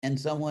and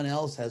someone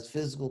else has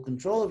physical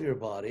control of your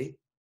body,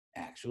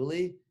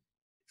 actually,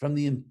 from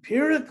the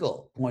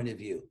empirical point of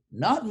view,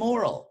 not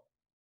moral,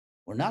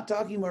 we're not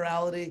talking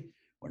morality,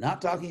 we're not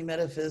talking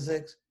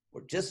metaphysics,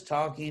 we're just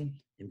talking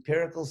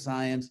empirical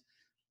science.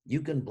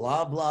 You can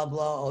blah, blah,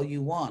 blah all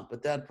you want,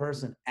 but that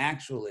person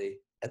actually,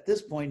 at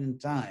this point in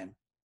time,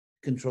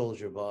 controls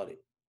your body,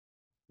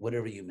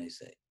 whatever you may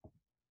say.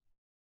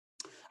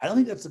 I don't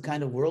think that's the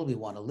kind of world we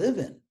want to live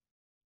in.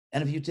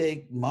 And if you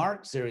take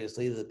Marx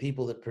seriously, the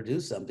people that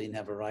produce something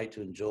have a right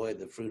to enjoy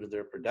the fruit of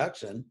their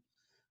production.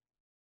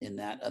 In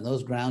that, on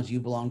those grounds,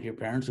 you belong to your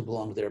parents, who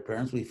belong to their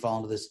parents. We fall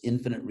into this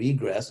infinite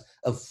regress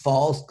of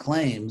false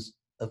claims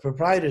of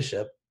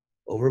proprietorship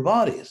over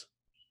bodies.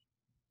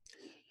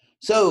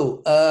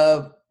 So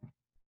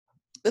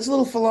that's a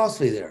little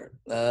philosophy there.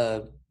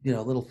 A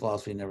little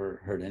philosophy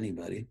never hurt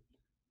anybody.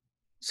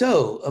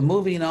 So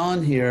moving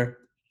on here,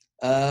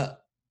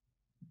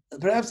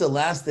 perhaps the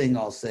last thing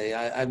I'll say,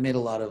 I've made a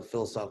lot of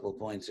philosophical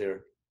points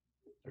here,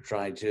 or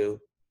tried to.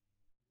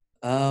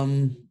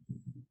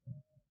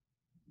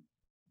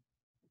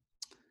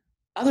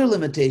 Other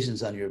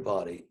limitations on your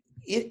body.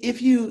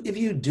 If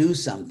you do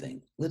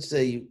something, let's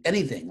say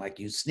anything, like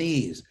you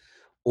sneeze,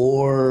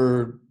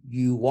 or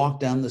you walk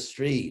down the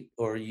street,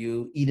 or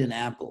you eat an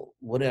apple,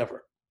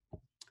 whatever.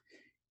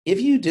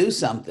 If you do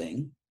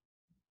something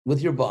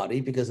with your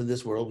body, because in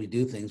this world we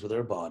do things with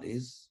our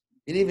bodies,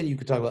 and even you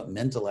could talk about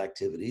mental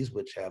activities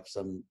which have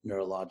some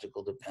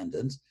neurological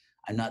dependence.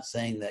 I'm not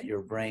saying that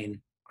your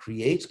brain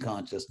creates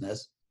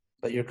consciousness,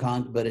 but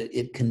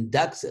it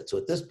conducts it. So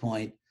at this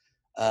point,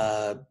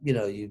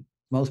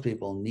 most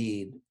people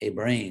need a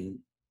brain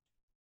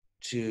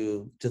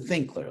to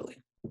think clearly.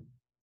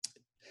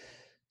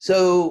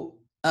 So,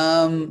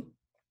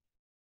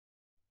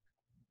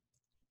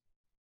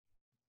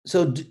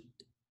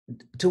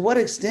 to what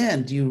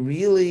extent do you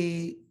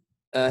really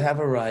have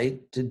a right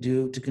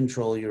to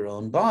control your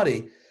own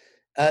body?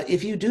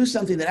 If you do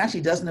something that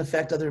actually doesn't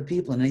affect other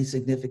people in any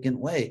significant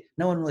way,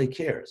 no one really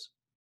cares.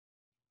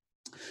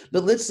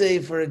 But let's say,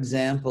 for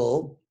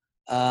example,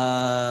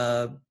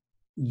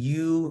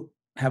 you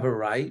have a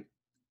right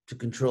to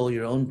control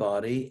your own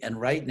body, and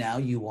right now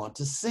you want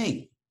to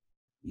sing.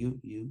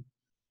 You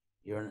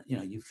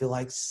feel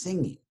like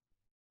singing.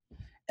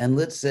 And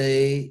let's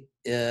say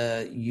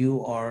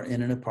you are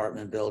in an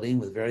apartment building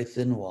with very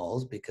thin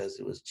walls because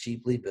it was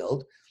cheaply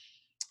built,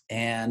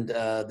 and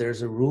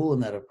there's a rule in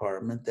that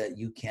apartment that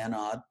you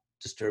cannot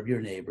disturb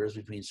your neighbors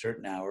between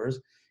certain hours,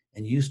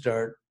 and you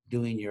start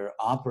doing your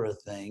opera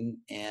thing,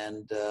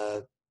 and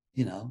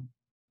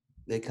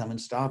they come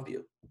and stop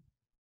you.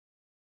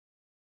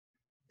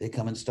 They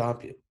come and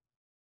stop you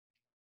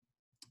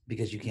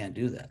because you can't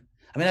do that.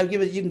 I mean,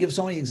 you can give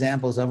so many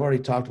examples. I've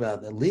already talked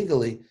about that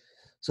legally.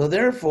 So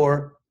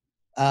therefore,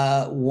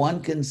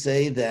 one can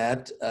say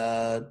that,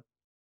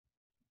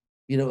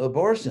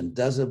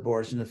 does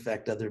abortion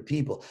affect other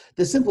people?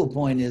 The simple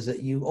point is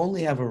that you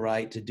only have a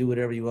right to do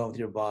whatever you want with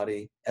your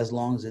body as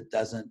long as it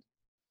doesn't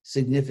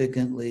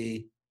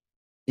significantly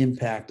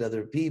impact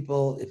other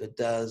people. If it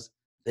does,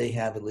 they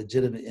have a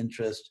legitimate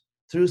interest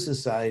through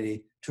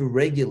society to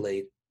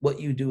regulate what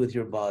you do with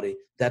your body.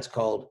 That's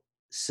called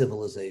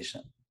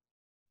civilization.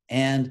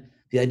 And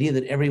the idea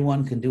that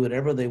everyone can do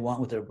whatever they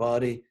want with their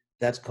body,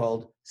 that's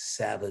called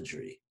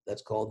savagery.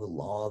 That's called the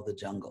law of the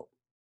jungle.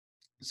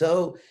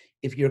 So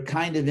if you're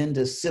kind of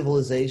into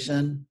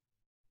civilization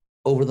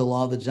over the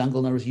law of the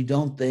jungle, in other words, you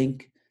don't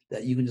think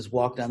that you can just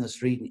walk down the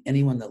street and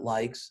anyone that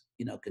likes,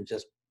 can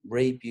just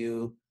rape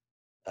you,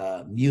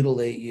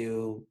 mutilate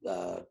you,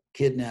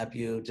 kidnap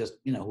you, just,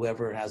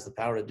 whoever has the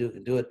power to do it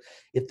can do it.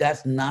 If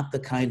that's not the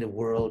kind of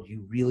world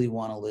you really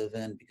want to live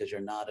in because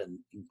you're not an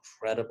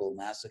incredible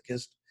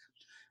masochist,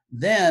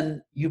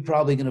 then you're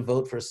probably going to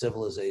vote for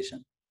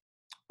civilization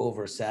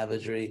over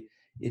savagery.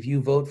 If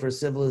you vote for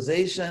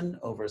civilization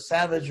over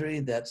savagery,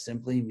 that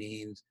simply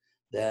means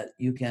that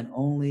you can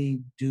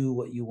only do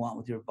what you want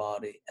with your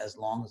body as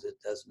long as it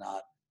does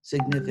not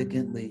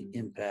significantly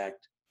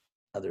impact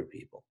other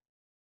people.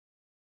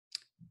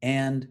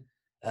 And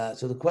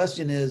so the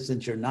question is,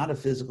 since you're not a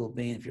physical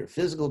being, if you're a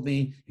physical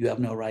being, you have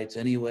no rights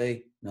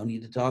anyway, no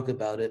need to talk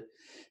about it.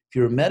 If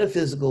you're a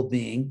metaphysical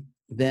being,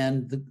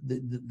 then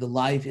the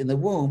life in the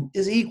womb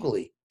is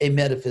equally a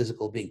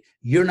metaphysical being.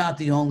 You're not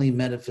the only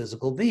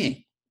metaphysical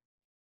being.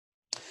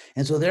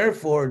 And so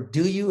therefore,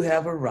 do you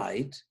have a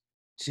right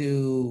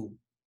to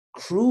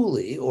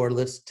cruelly, or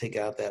let's take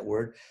out that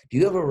word, do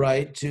you have a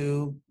right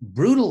to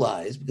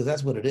brutalize, because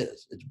that's what it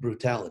is, it's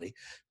brutality,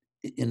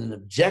 in an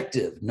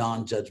objective,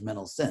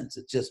 non-judgmental sense.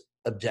 It's just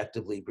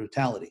objectively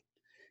brutality.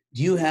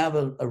 Do you have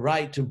a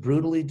right to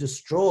brutally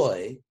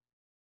destroy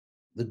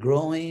the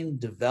growing,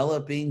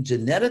 developing,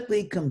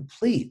 genetically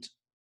complete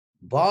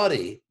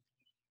body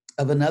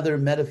of another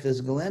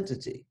metaphysical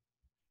entity?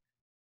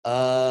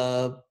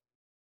 That's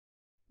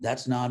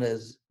not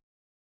as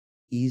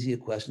easy a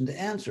question to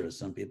answer as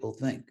some people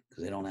think,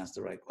 because they don't ask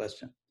the right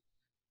question.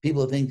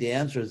 People think the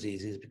answer is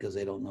easy is because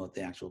they don't know what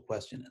the actual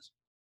question is.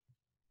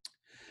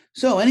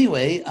 So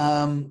anyway,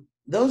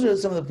 those are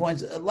some of the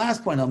points.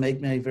 Last point I'll make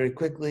very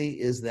quickly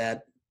is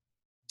that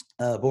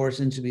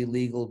abortion should be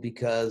legal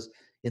because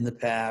in the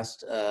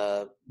past,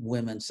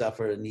 women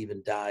suffered and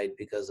even died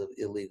because of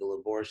illegal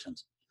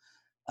abortions.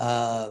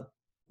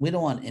 We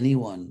don't want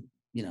anyone,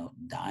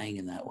 dying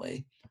in that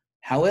way.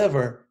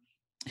 However,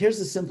 here's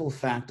the simple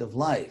fact of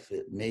life.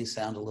 It may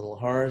sound a little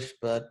harsh,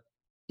 but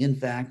in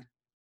fact,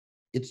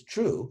 it's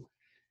true.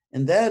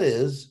 And that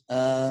is,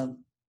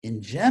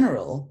 in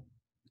general,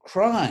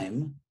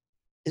 crime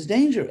is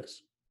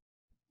dangerous.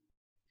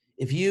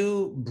 If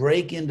you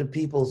break into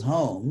people's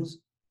homes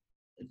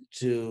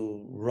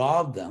to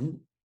rob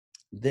them,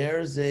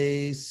 there's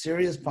a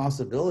serious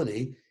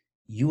possibility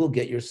you will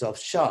get yourself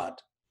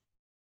shot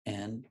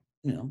and,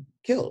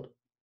 killed.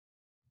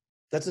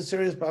 That's a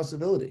serious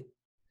possibility.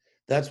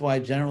 That's why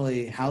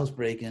generally house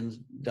break-ins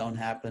don't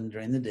happen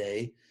during the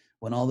day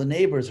when all the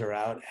neighbors are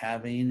out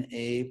having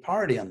a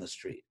party on the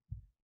street.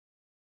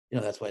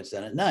 That's why it's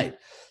done at night.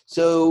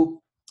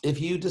 So if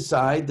you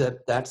decide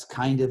that that's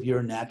kind of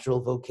your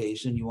natural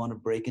vocation, you want to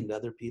break into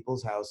other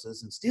people's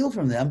houses and steal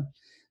from them,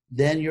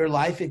 then your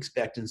life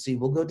expectancy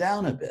will go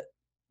down a bit.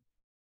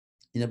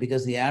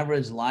 Because the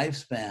average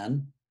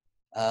lifespan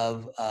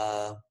of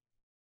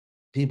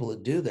people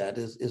that do that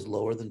is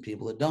lower than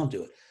people that don't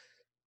do it.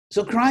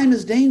 So crime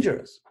is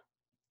dangerous.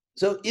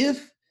 So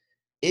if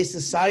a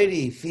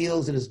society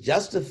feels it is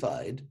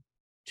justified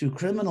to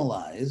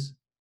criminalize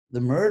the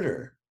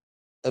murder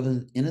of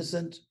an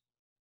innocent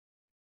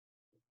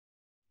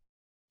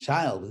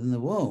child within the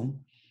womb,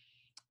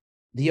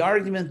 the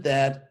argument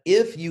that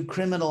if you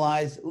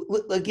criminalize,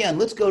 again,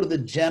 let's go to the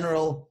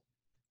general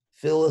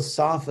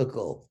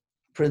philosophical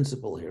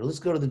principle here. Let's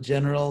go to the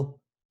general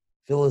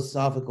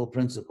philosophical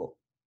principle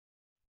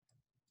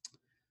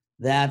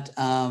that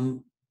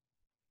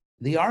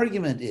the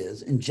argument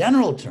is, in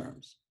general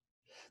terms,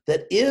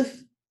 that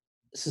if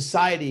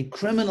society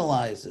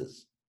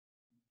criminalizes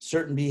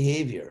certain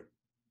behavior,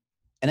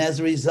 and as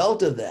a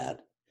result of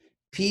that,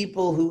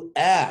 people who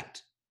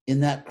act in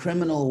that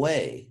criminal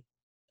way,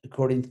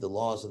 according to the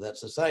laws of that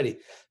society,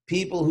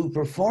 people who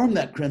perform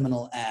that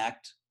criminal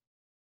act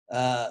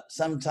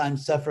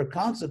sometimes suffer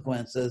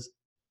consequences.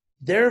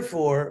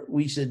 Therefore,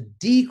 we should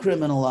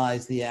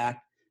decriminalize the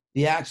act.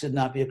 The act should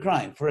not be a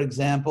crime. For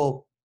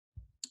example,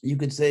 you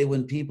could say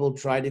when people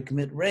try to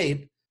commit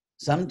rape,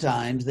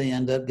 sometimes they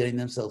end up getting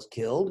themselves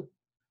killed,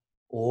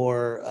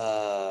 or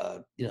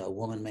a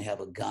woman may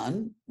have a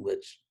gun,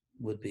 which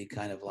would be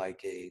kind of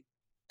like a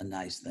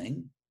nice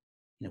thing.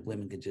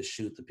 Women could just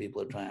shoot the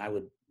people who are trying. I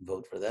would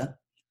vote for that.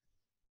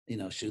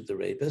 Shoot the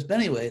rapist. But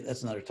anyway,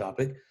 that's another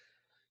topic.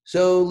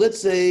 So let's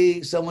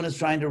say someone is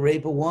trying to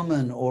rape a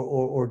woman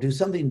or do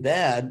something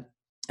bad,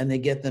 and they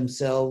get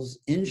themselves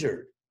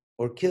injured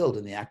or killed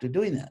in the act of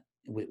doing that,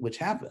 which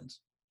happens.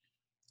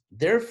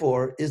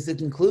 Therefore, is the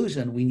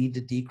conclusion we need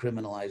to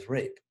decriminalize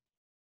rape.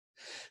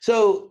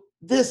 So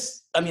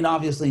this,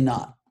 obviously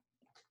not.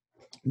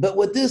 But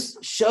what this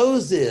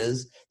shows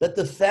is that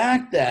the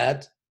fact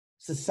that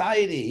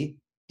society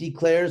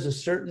declares a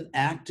certain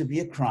act to be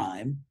a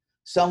crime,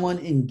 someone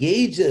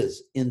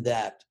engages in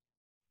that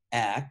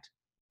act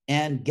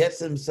and gets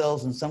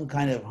themselves in some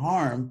kind of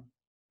harm,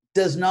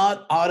 does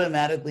not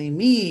automatically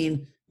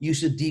mean you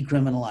should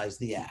decriminalize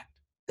the act.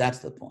 That's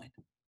the point.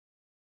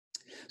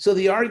 So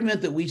the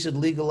argument that we should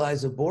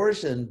legalize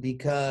abortion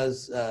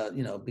because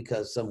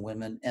some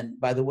women, and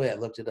by the way, I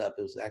looked it up,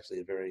 it was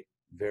actually a very,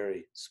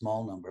 very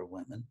small number of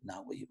women,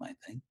 not what you might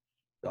think.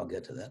 I'll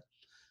get to that.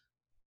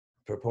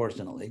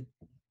 Proportionally.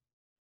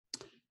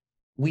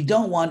 We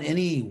don't want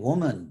any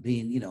woman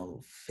being,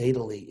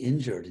 fatally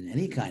injured in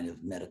any kind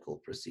of medical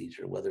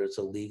procedure, whether it's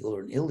a legal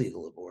or an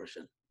illegal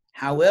abortion.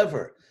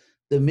 However,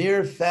 the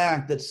mere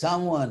fact that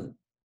someone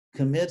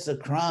commits a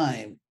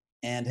crime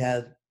and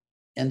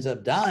ends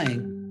up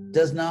dying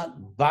does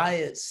not by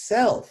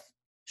itself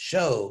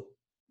show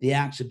the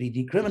act should be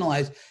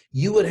decriminalized.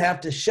 You would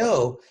have to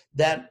show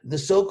that the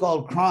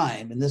so-called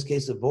crime, in this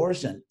case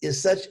abortion,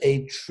 is such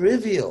a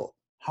trivial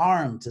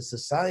harm to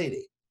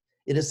society.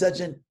 It is such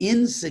an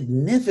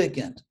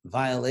insignificant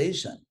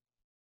violation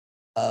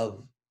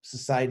of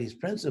society's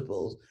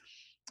principles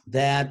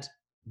that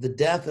the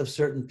death of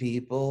certain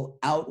people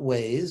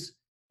outweighs,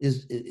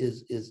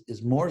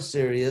 is more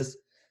serious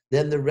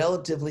than the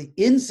relatively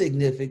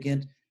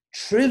insignificant,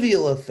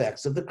 trivial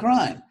effects of the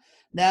crime.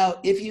 Now,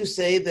 if you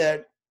say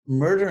that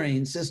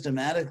murdering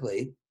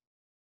systematically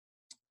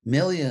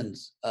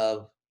millions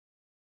of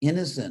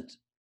innocent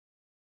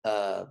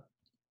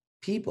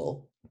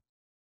people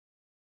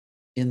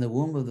in the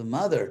womb of the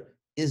mother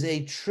is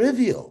a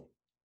trivial,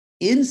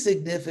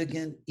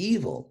 insignificant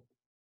evil,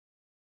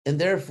 and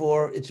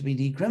therefore it should be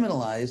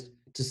decriminalized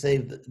to say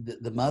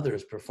the mother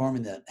is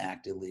performing that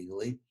act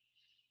illegally.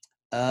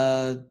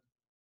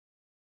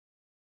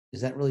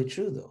 Is that really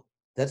true, though?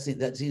 That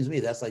seems to me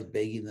that's like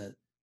begging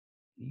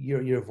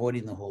you're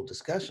avoiding the whole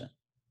discussion.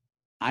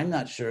 I'm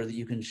not sure that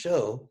you can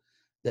show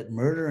that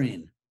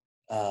murdering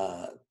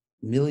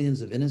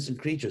millions of innocent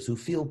creatures who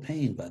feel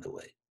pain, by the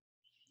way,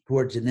 who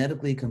are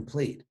genetically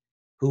complete,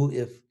 who,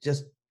 if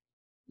just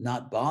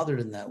not bothered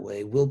in that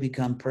way, will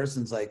become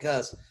persons like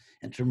us,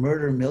 and to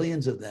murder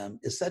millions of them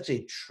is such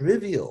a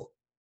trivial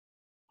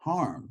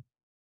harm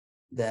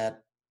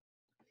that,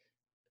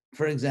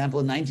 for example,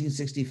 in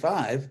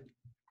 1965,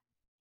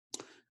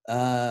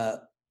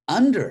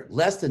 under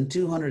less than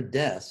 200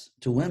 deaths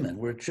to women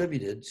were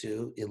attributed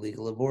to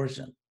illegal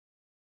abortion.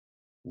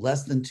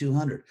 Less than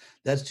 200.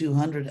 That's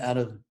 200 out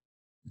of,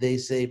 they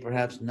say,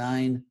 perhaps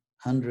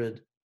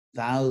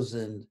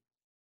 900,000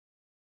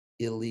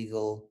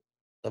 illegal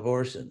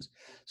abortions.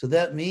 So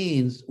that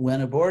means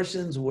when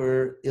abortions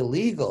were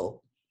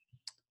illegal,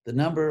 the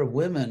number of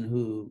women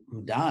who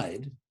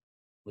died,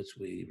 which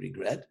we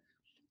regret,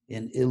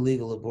 in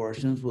illegal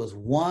abortions was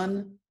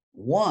one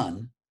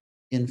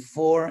in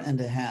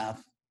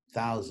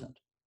 4,500.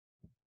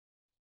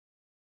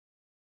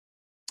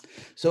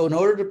 So in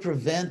order to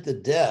prevent the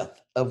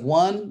death of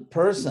one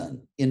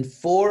person in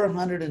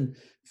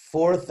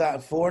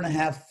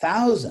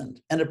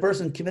 4,500, and a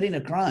person committing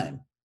a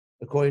crime,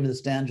 according to the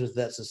standards of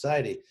that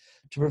society,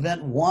 to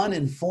prevent 1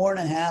 in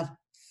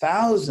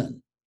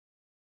 4,500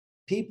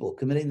 people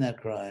committing that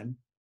crime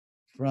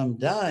from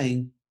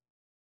dying,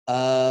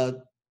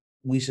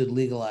 we should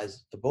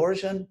legalize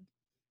abortion.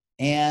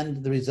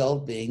 And the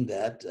result being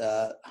that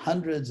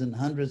hundreds and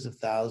hundreds of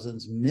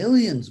thousands,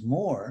 millions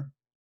more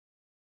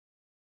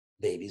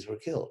babies were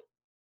killed.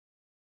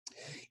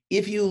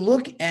 If you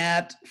look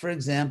at, for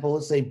example,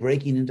 let's say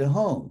breaking into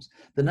homes,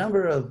 the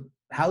number of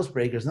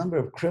housebreakers, number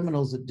of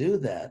criminals that do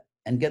that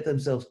and get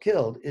themselves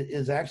killed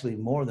is actually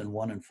more than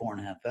 1 in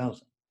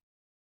 4,500.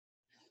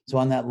 So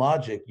on that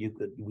logic,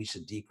 we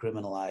should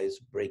decriminalize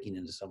breaking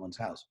into someone's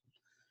house.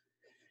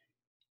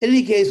 In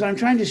any case, what I'm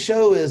trying to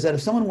show is that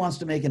if someone wants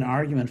to make an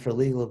argument for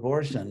legal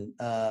abortion,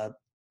 try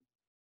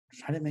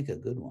to make a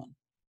good one.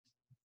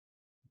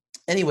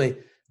 Anyway,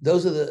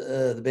 those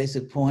are the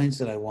basic points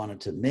that I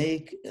wanted to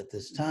make at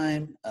this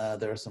time.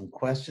 There are some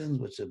questions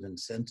which have been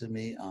sent to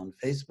me on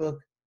Facebook.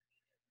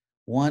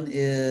 One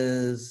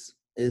is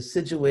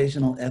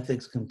situational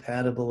ethics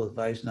compatible with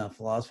Vaishnava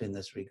philosophy in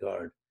this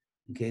regard,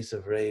 in case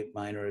of rape,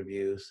 minor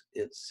abuse,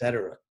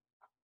 etc.?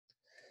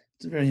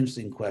 It's a very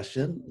interesting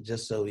question,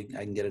 just so I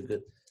can get a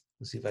good,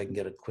 let's see if I can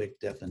get a quick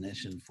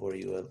definition for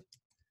you of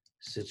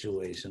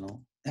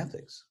situational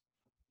ethics.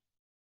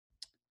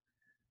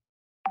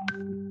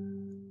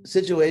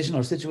 Situation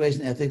or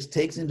situation ethics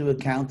takes into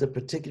account the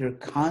particular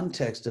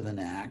context of an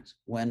act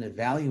when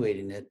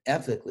evaluating it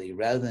ethically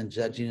rather than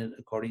judging it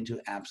according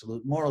to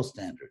absolute moral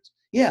standards.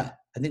 Yeah,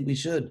 I think we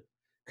should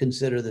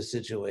consider the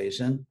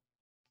situation.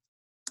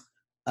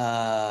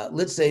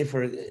 Let's say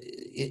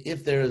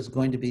if there is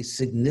going to be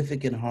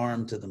significant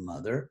harm to the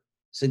mother,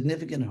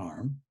 significant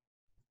harm,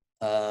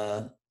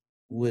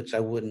 which I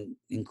wouldn't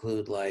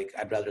include like,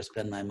 I'd rather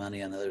spend my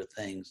money on other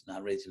things,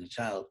 not raising a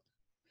child.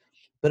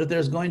 But if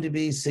there's going to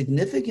be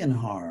significant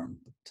harm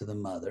to the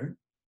mother,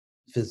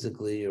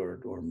 physically or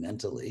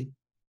mentally,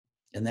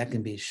 and that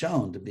can be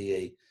shown to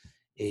be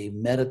a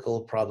medical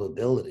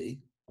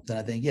probability, then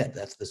I think, yeah,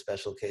 that's the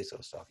special case I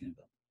was talking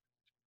about.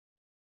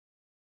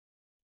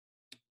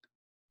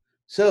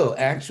 So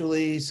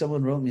actually,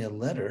 someone wrote me a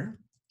letter.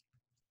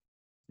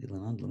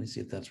 Let me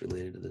see if that's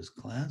related to this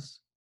class.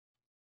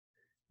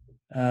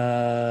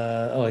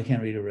 Oh, I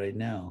can't read it right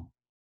now.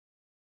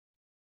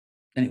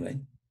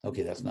 Anyway,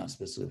 okay, that's not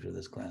specific for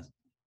this class.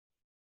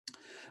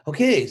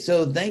 Okay,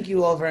 so thank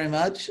you all very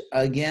much.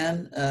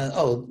 Again,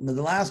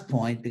 the last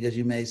point, because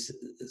you may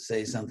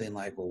say something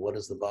like, well, what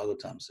does the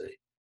Bhagavatam say?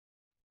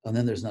 And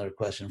then there's another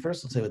question.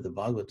 First, let's say what the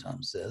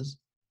Bhagavatam says.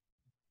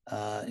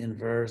 In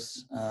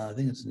verse, I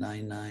think it's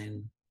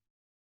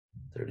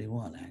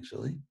 9:931,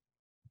 actually.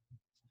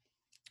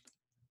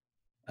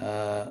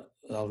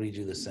 I'll read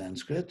you the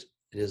Sanskrit.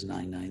 It is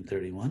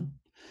 9:931.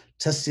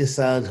 Tasya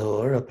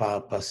sadhor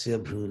apapasya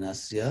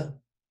brunasya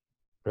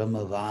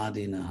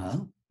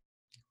brahmavadinaha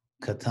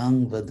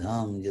katang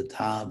vadham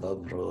yatha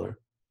bavror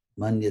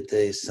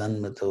manyate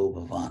sanmato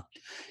bhavan.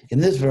 In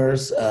this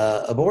verse,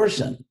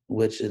 abortion,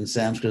 which in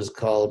Sanskrit is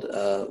called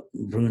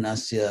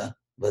brunasya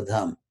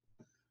vadham.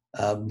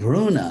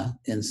 Bruna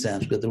in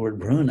Sanskrit, the word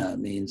bruna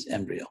means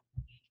embryo,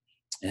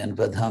 and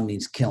vadham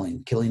means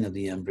killing of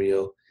the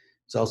embryo.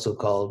 It's also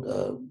called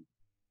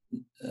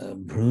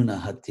bruna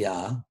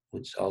hatya,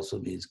 which also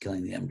means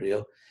killing the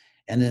embryo.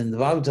 And in the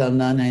Bhagavatam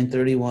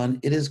 9:931,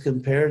 it is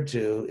compared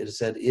to, it is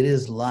said, it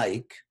is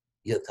like,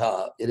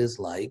 yatha, it is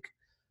like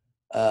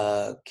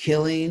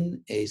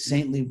killing a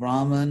saintly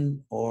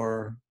Brahmin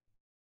or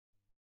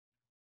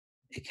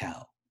a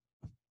cow.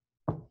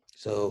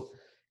 So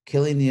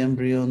killing the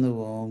embryo in the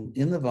womb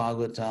in the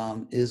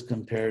Bhagavatam is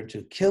compared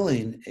to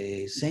killing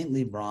a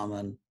saintly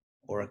Brahmin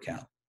or a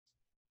cow.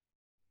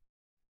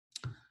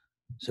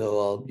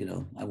 So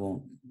I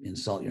won't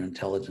insult your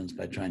intelligence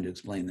by trying to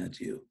explain that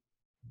to you.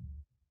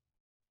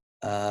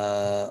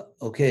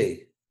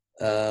 Okay.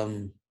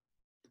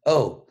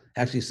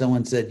 Actually,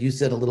 someone said, you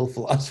said a little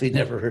philosophy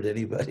never hurt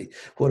anybody.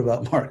 What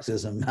about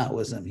Marxism,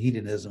 Maoism,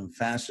 hedonism,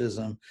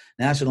 fascism,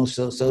 National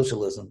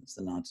Socialism, it's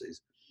the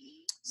Nazis,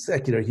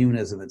 secular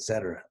humanism,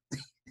 etc.?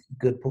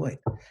 Good point.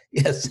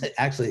 Yes,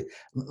 actually,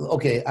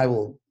 okay, I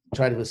will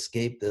try to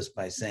escape this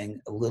by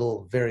saying a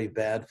little very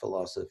bad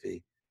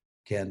philosophy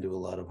can do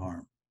a lot of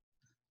harm.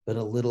 But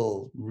a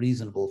little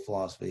reasonable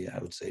philosophy, I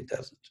would say,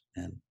 doesn't.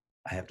 And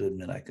I have to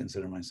admit, I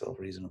consider myself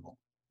reasonable.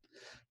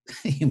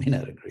 You may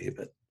not agree,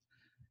 but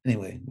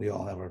anyway, we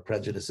all have our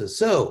prejudices.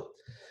 So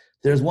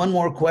there's one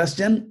more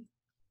question.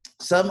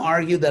 Some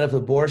argue that if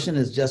abortion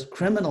is just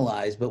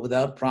criminalized, but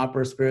without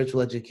proper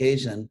spiritual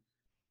education,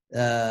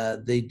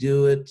 they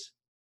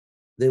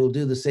will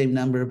do the same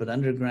number, but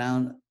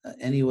underground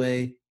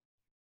anyway,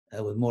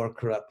 with more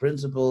corrupt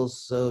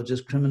principles. So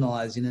just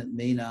criminalizing it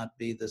may not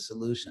be the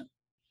solution.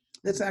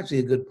 That's actually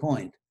a good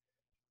point.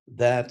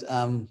 That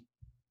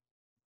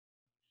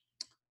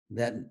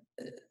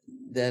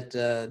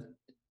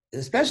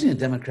especially in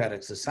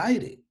democratic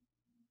society,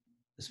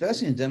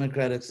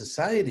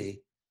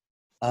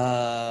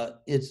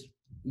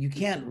 you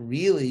can't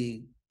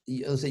really,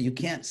 let's say, you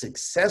can't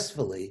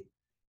successfully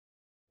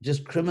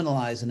just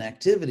criminalize an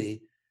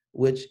activity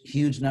which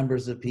huge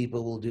numbers of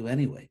people will do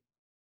anyway.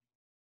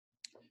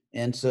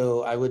 And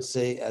so I would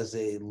say, as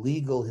a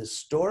legal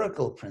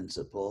historical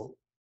principle,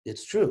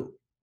 it's true.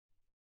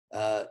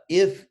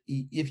 If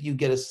you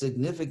get a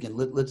significant,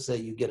 let's say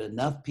you get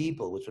enough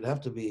people, which would have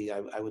to be,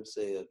 I would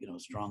say, a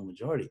strong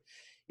majority.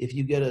 If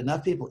you get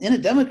enough people in a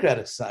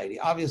democratic society,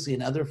 obviously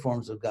in other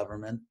forms of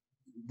government,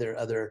 there are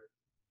other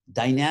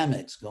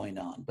dynamics going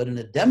on. But in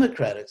a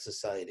democratic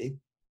society,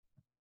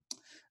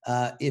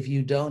 if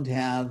you don't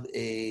have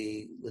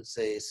let's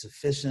say, a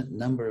sufficient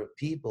number of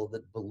people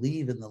that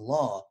believe in the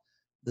law,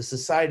 the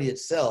society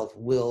itself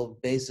will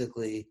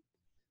basically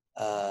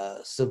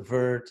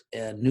subvert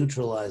and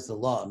neutralize the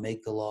law,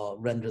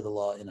 render the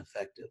law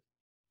ineffective.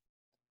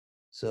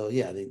 So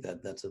yeah, I think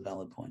that's a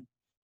valid point.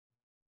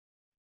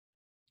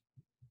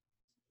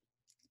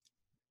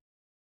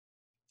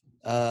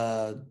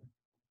 Is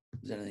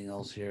there anything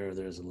else here?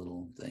 There's a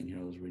little thing here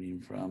I was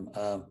reading from.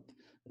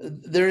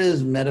 There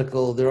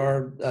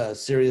are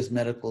serious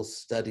medical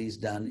studies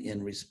done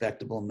in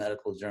respectable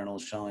medical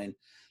journals showing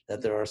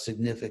that there are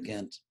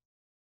significant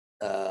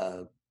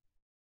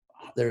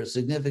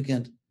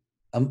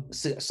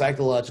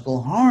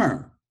psychological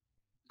harm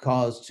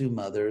caused to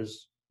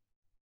mothers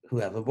who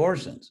have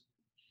abortions.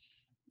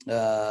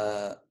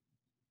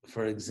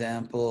 For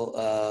example,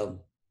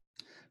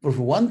 for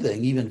one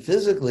thing, even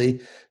physically,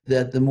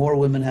 that the more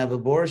women have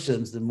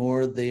abortions, the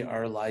more they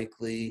are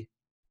likely,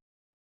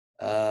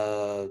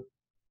 what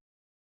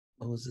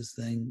was this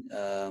thing?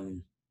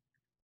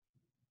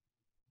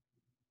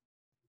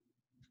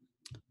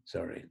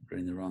 Sorry,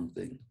 reading the wrong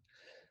thing.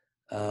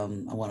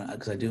 I want to,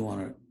 because I do want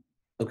to.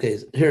 Okay,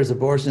 here's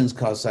abortions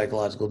cause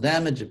psychological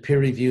damage,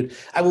 peer-reviewed.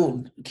 I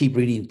won't keep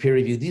reading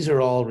peer-reviewed. These are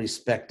all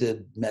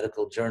respected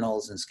medical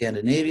journals in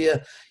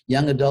Scandinavia.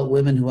 Young adult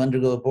women who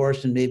undergo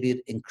abortion may be at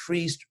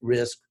increased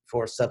risk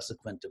for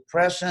subsequent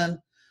depression.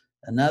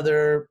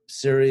 Another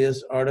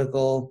serious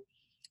article,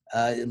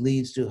 it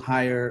leads to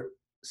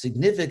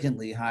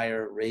significantly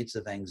higher rates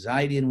of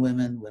anxiety in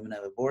women. Women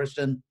have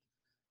abortion.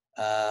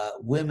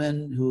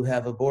 Women who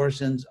have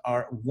abortions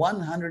are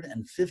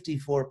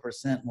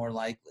 154% more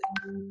likely.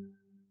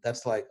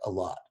 That's like a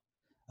lot.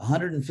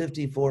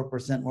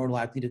 154% more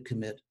likely to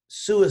commit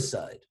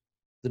suicide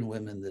than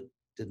women that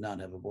did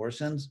not have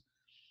abortions.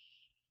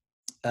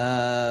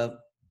 Here's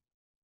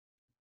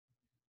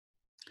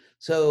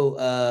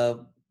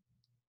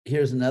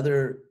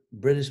another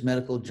British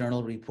Medical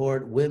Journal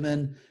report.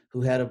 Women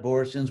who had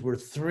abortions were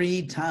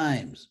three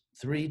times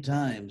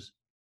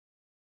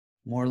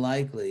more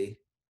likely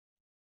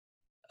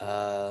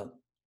to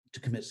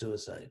commit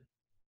suicide.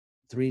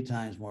 3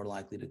 times more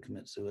likely to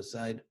commit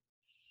suicide.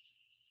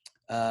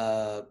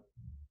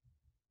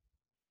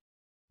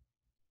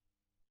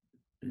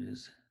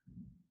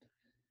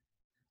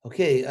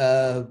 Okay,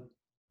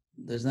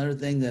 there's another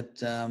thing that,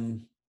 so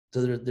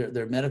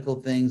there are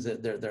medical things,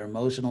 that there are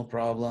emotional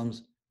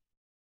problems,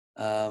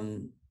 blah,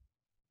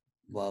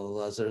 blah,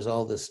 blah. So there's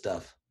all this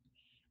stuff.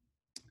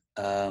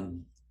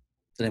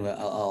 Anyway,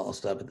 I'll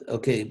stop it.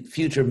 Okay,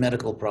 future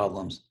medical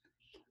problems.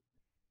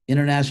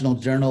 International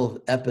Journal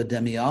of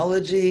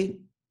Epidemiology,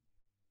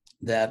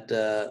 that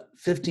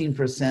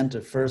 15%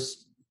 of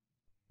first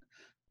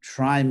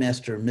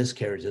trimester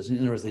miscarriages. In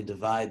other words, they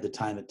divide the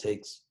time it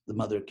takes the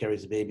mother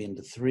carries the baby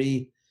into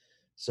 3.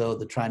 So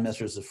the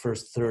trimester is the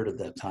first third of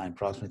that time,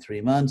 approximately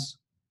 3 months.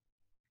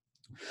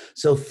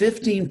 So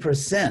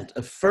 15%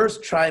 of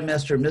first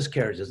trimester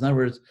miscarriages. In other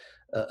words,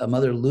 a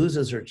mother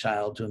loses her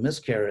child to a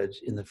miscarriage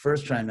in the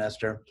first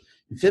trimester.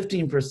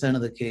 15%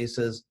 of the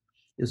cases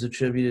is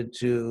attributed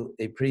to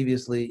a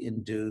previously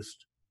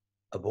induced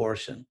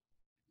abortion.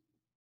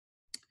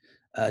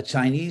 A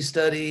Chinese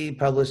study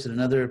published in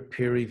another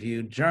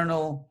peer-reviewed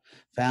journal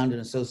found an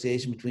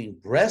association between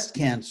breast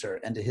cancer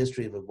and a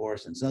history of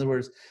abortions. In other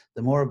words,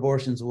 the more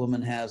abortions a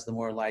woman has, the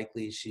more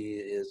likely she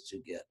is to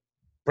get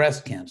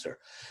breast cancer.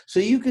 So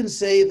you can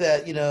say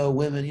that,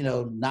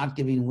 women, not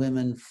giving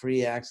women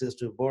free access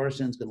to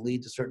abortions can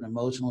lead to certain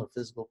emotional or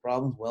physical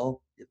problems.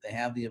 Well, if they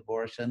have the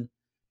abortion,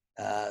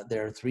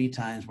 they're 3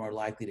 times more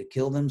likely to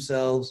kill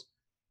themselves.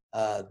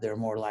 They're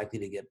more likely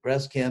to get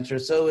breast cancer.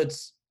 So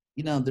it's,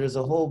 there's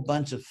a whole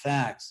bunch of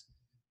facts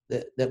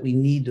that we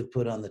need to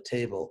put on the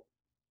table.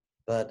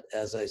 But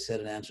as I said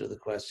in answer to the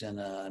question,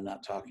 I'm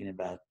not talking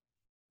about,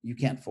 you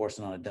can't force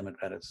it on a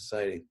democratic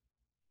society.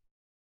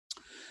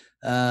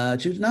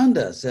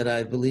 Chutananda said,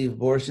 I believe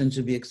abortion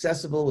should be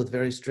accessible with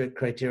very strict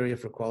criteria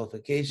for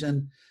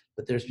qualification,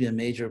 but there's been a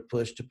major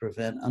push to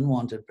prevent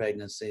unwanted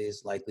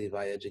pregnancies, likely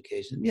via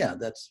education. Yeah,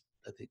 that's,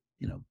 I think,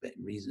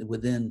 reason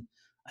within,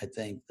 I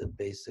think,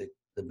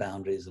 the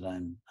boundaries that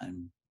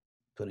I'm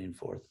putting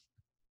forth.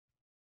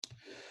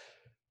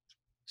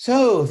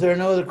 So if there are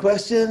no other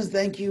questions,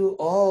 thank you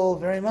all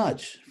very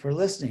much for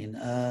listening.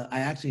 I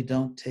actually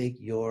don't take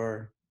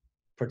your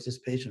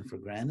participation for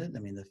granted. I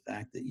mean, the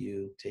fact that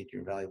you take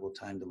your valuable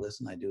time to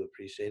listen, I do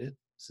appreciate it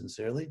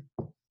sincerely.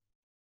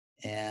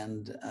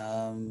 And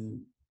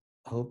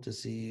hope to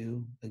see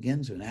you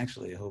again soon.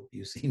 Actually, I hope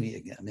you see me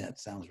again. I mean, that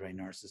sounds very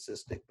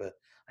narcissistic, but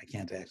I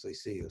can't actually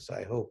see you. So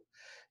I hope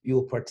you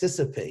will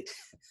participate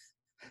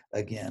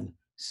again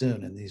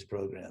soon in these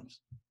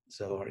programs.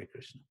 So Hare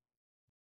Krishna.